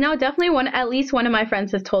know. No, definitely at least one of my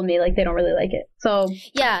friends has told me, like, they don't really like it. So,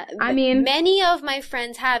 yeah. I mean, many of my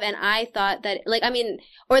friends have, and I thought that, like, I mean,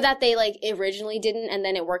 or that they, like, originally didn't, and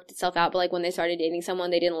then it worked itself out, but, like, when they started dating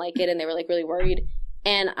someone, they didn't like it, and they were, like, really worried.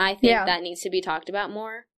 And I think that needs to be talked about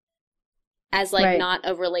more as, like, not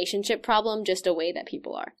a relationship problem, just a way that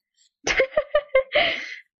people are.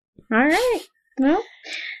 All right. Well...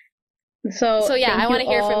 So yeah, I want to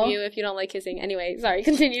hear from you if you don't like kissing. Anyway, sorry,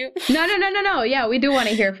 continue. No. Yeah, we do want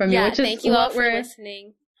to hear from you. Which is thank you all for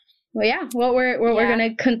listening. Well, yeah, what we're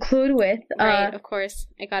gonna conclude with. Right, of course.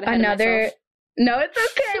 I got ahead of myself. No, it's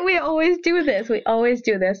okay. We always do this.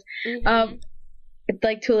 Mm-hmm.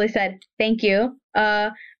 Like Tuli said, thank you.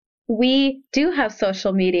 We do have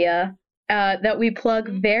social media that we plug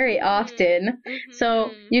very often.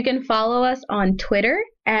 So you can follow us on Twitter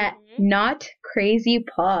at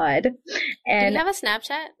NotCrazyPod. And do we have a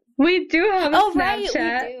Snapchat? We do have a Snapchat. Right, we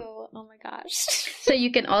do. Oh my gosh. So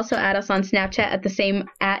you can also add us on Snapchat at the same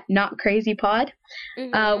at NotCrazyPod.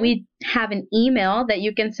 We have an email that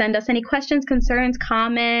you can send us any questions, concerns,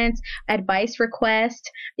 comments, advice requests.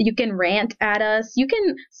 You can rant at us. You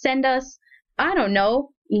can send us, I don't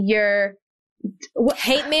know, your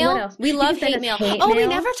hate mail. We love hate mail. Hate mail. We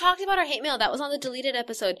never talked about our hate mail. That was on the deleted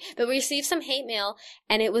episode. But we received some hate mail,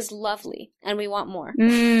 and it was lovely, and we want more.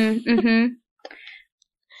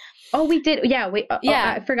 Oh, we did. Yeah,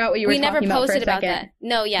 I forgot what you were talking about. We never posted about that.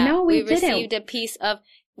 No, we received a piece of,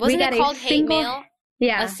 wasn't it called hate mail?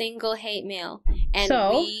 Yeah. A single hate mail. And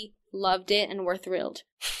we loved it and we're thrilled.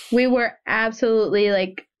 We were absolutely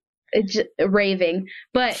like raving.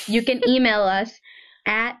 But you can email us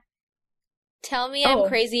at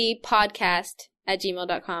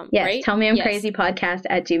tellmeimcrazypodcast@gmail.com. Yes, right?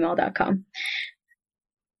 tellmeimcrazypodcast@gmail.com.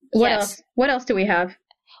 What else? What else do we have?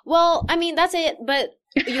 Well, I mean, that's it. But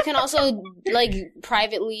you can also like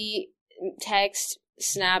privately text,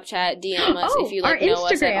 Snapchat, DM us if you like know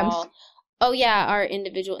us at all. Oh yeah, our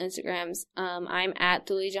individual Instagrams. I'm at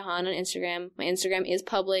Thuli Jahan on Instagram. My Instagram is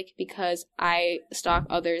public because I stalk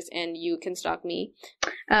others and you can stalk me.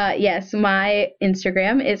 Yes, my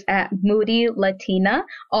Instagram is at Moody Latina,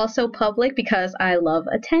 also public because I love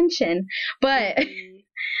attention. But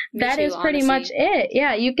that is pretty much it.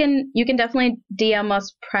 Yeah, you can definitely DM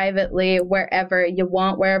us privately wherever you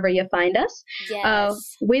want, wherever you find us.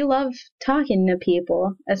 Yes. We love talking to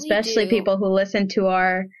people, especially people who listen to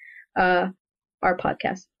our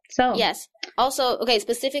podcast. So yes. Also, okay,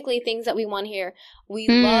 specifically things that we want here. We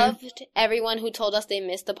loved everyone who told us they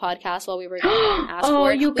missed the podcast while we were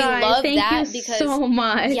gone. You guys, thank you so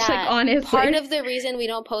much. Yeah, like honestly, part of the reason we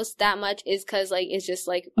don't post that much is because like it's just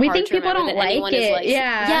like we hard think to people don't that like anyone it. Is, like,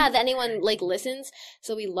 yeah, that anyone like listens.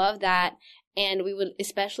 So we love that. And we would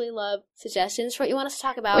especially love suggestions for what you want us to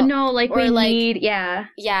talk about. No, like we need, yeah.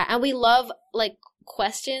 Yeah, and we love like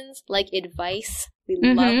questions, like advice. We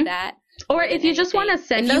love that. Or if you just want to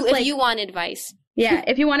send us, if you want advice. Yeah,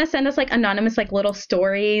 if you want to send us like anonymous like little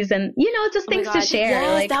stories and just things to share.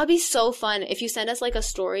 Yes, like, that would be so fun if you send us like a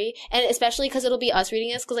story, and especially because it'll be us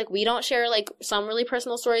reading this, because like we don't share like some really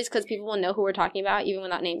personal stories because people will know who we're talking about even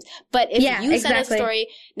without names. But if you send us a story,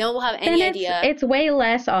 no one will have any idea. It's way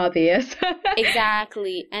less obvious.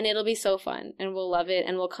 Exactly, and it'll be so fun, and we'll love it,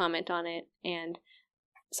 and we'll comment on it, and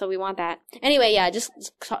so we want that. Anyway, yeah, just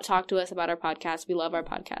talk to us about our podcast. We love our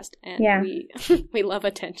podcast, and we love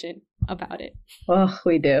attention about it. Oh,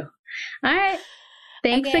 we do. All right.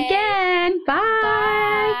 Thanks again. Bye.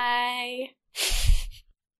 Bye.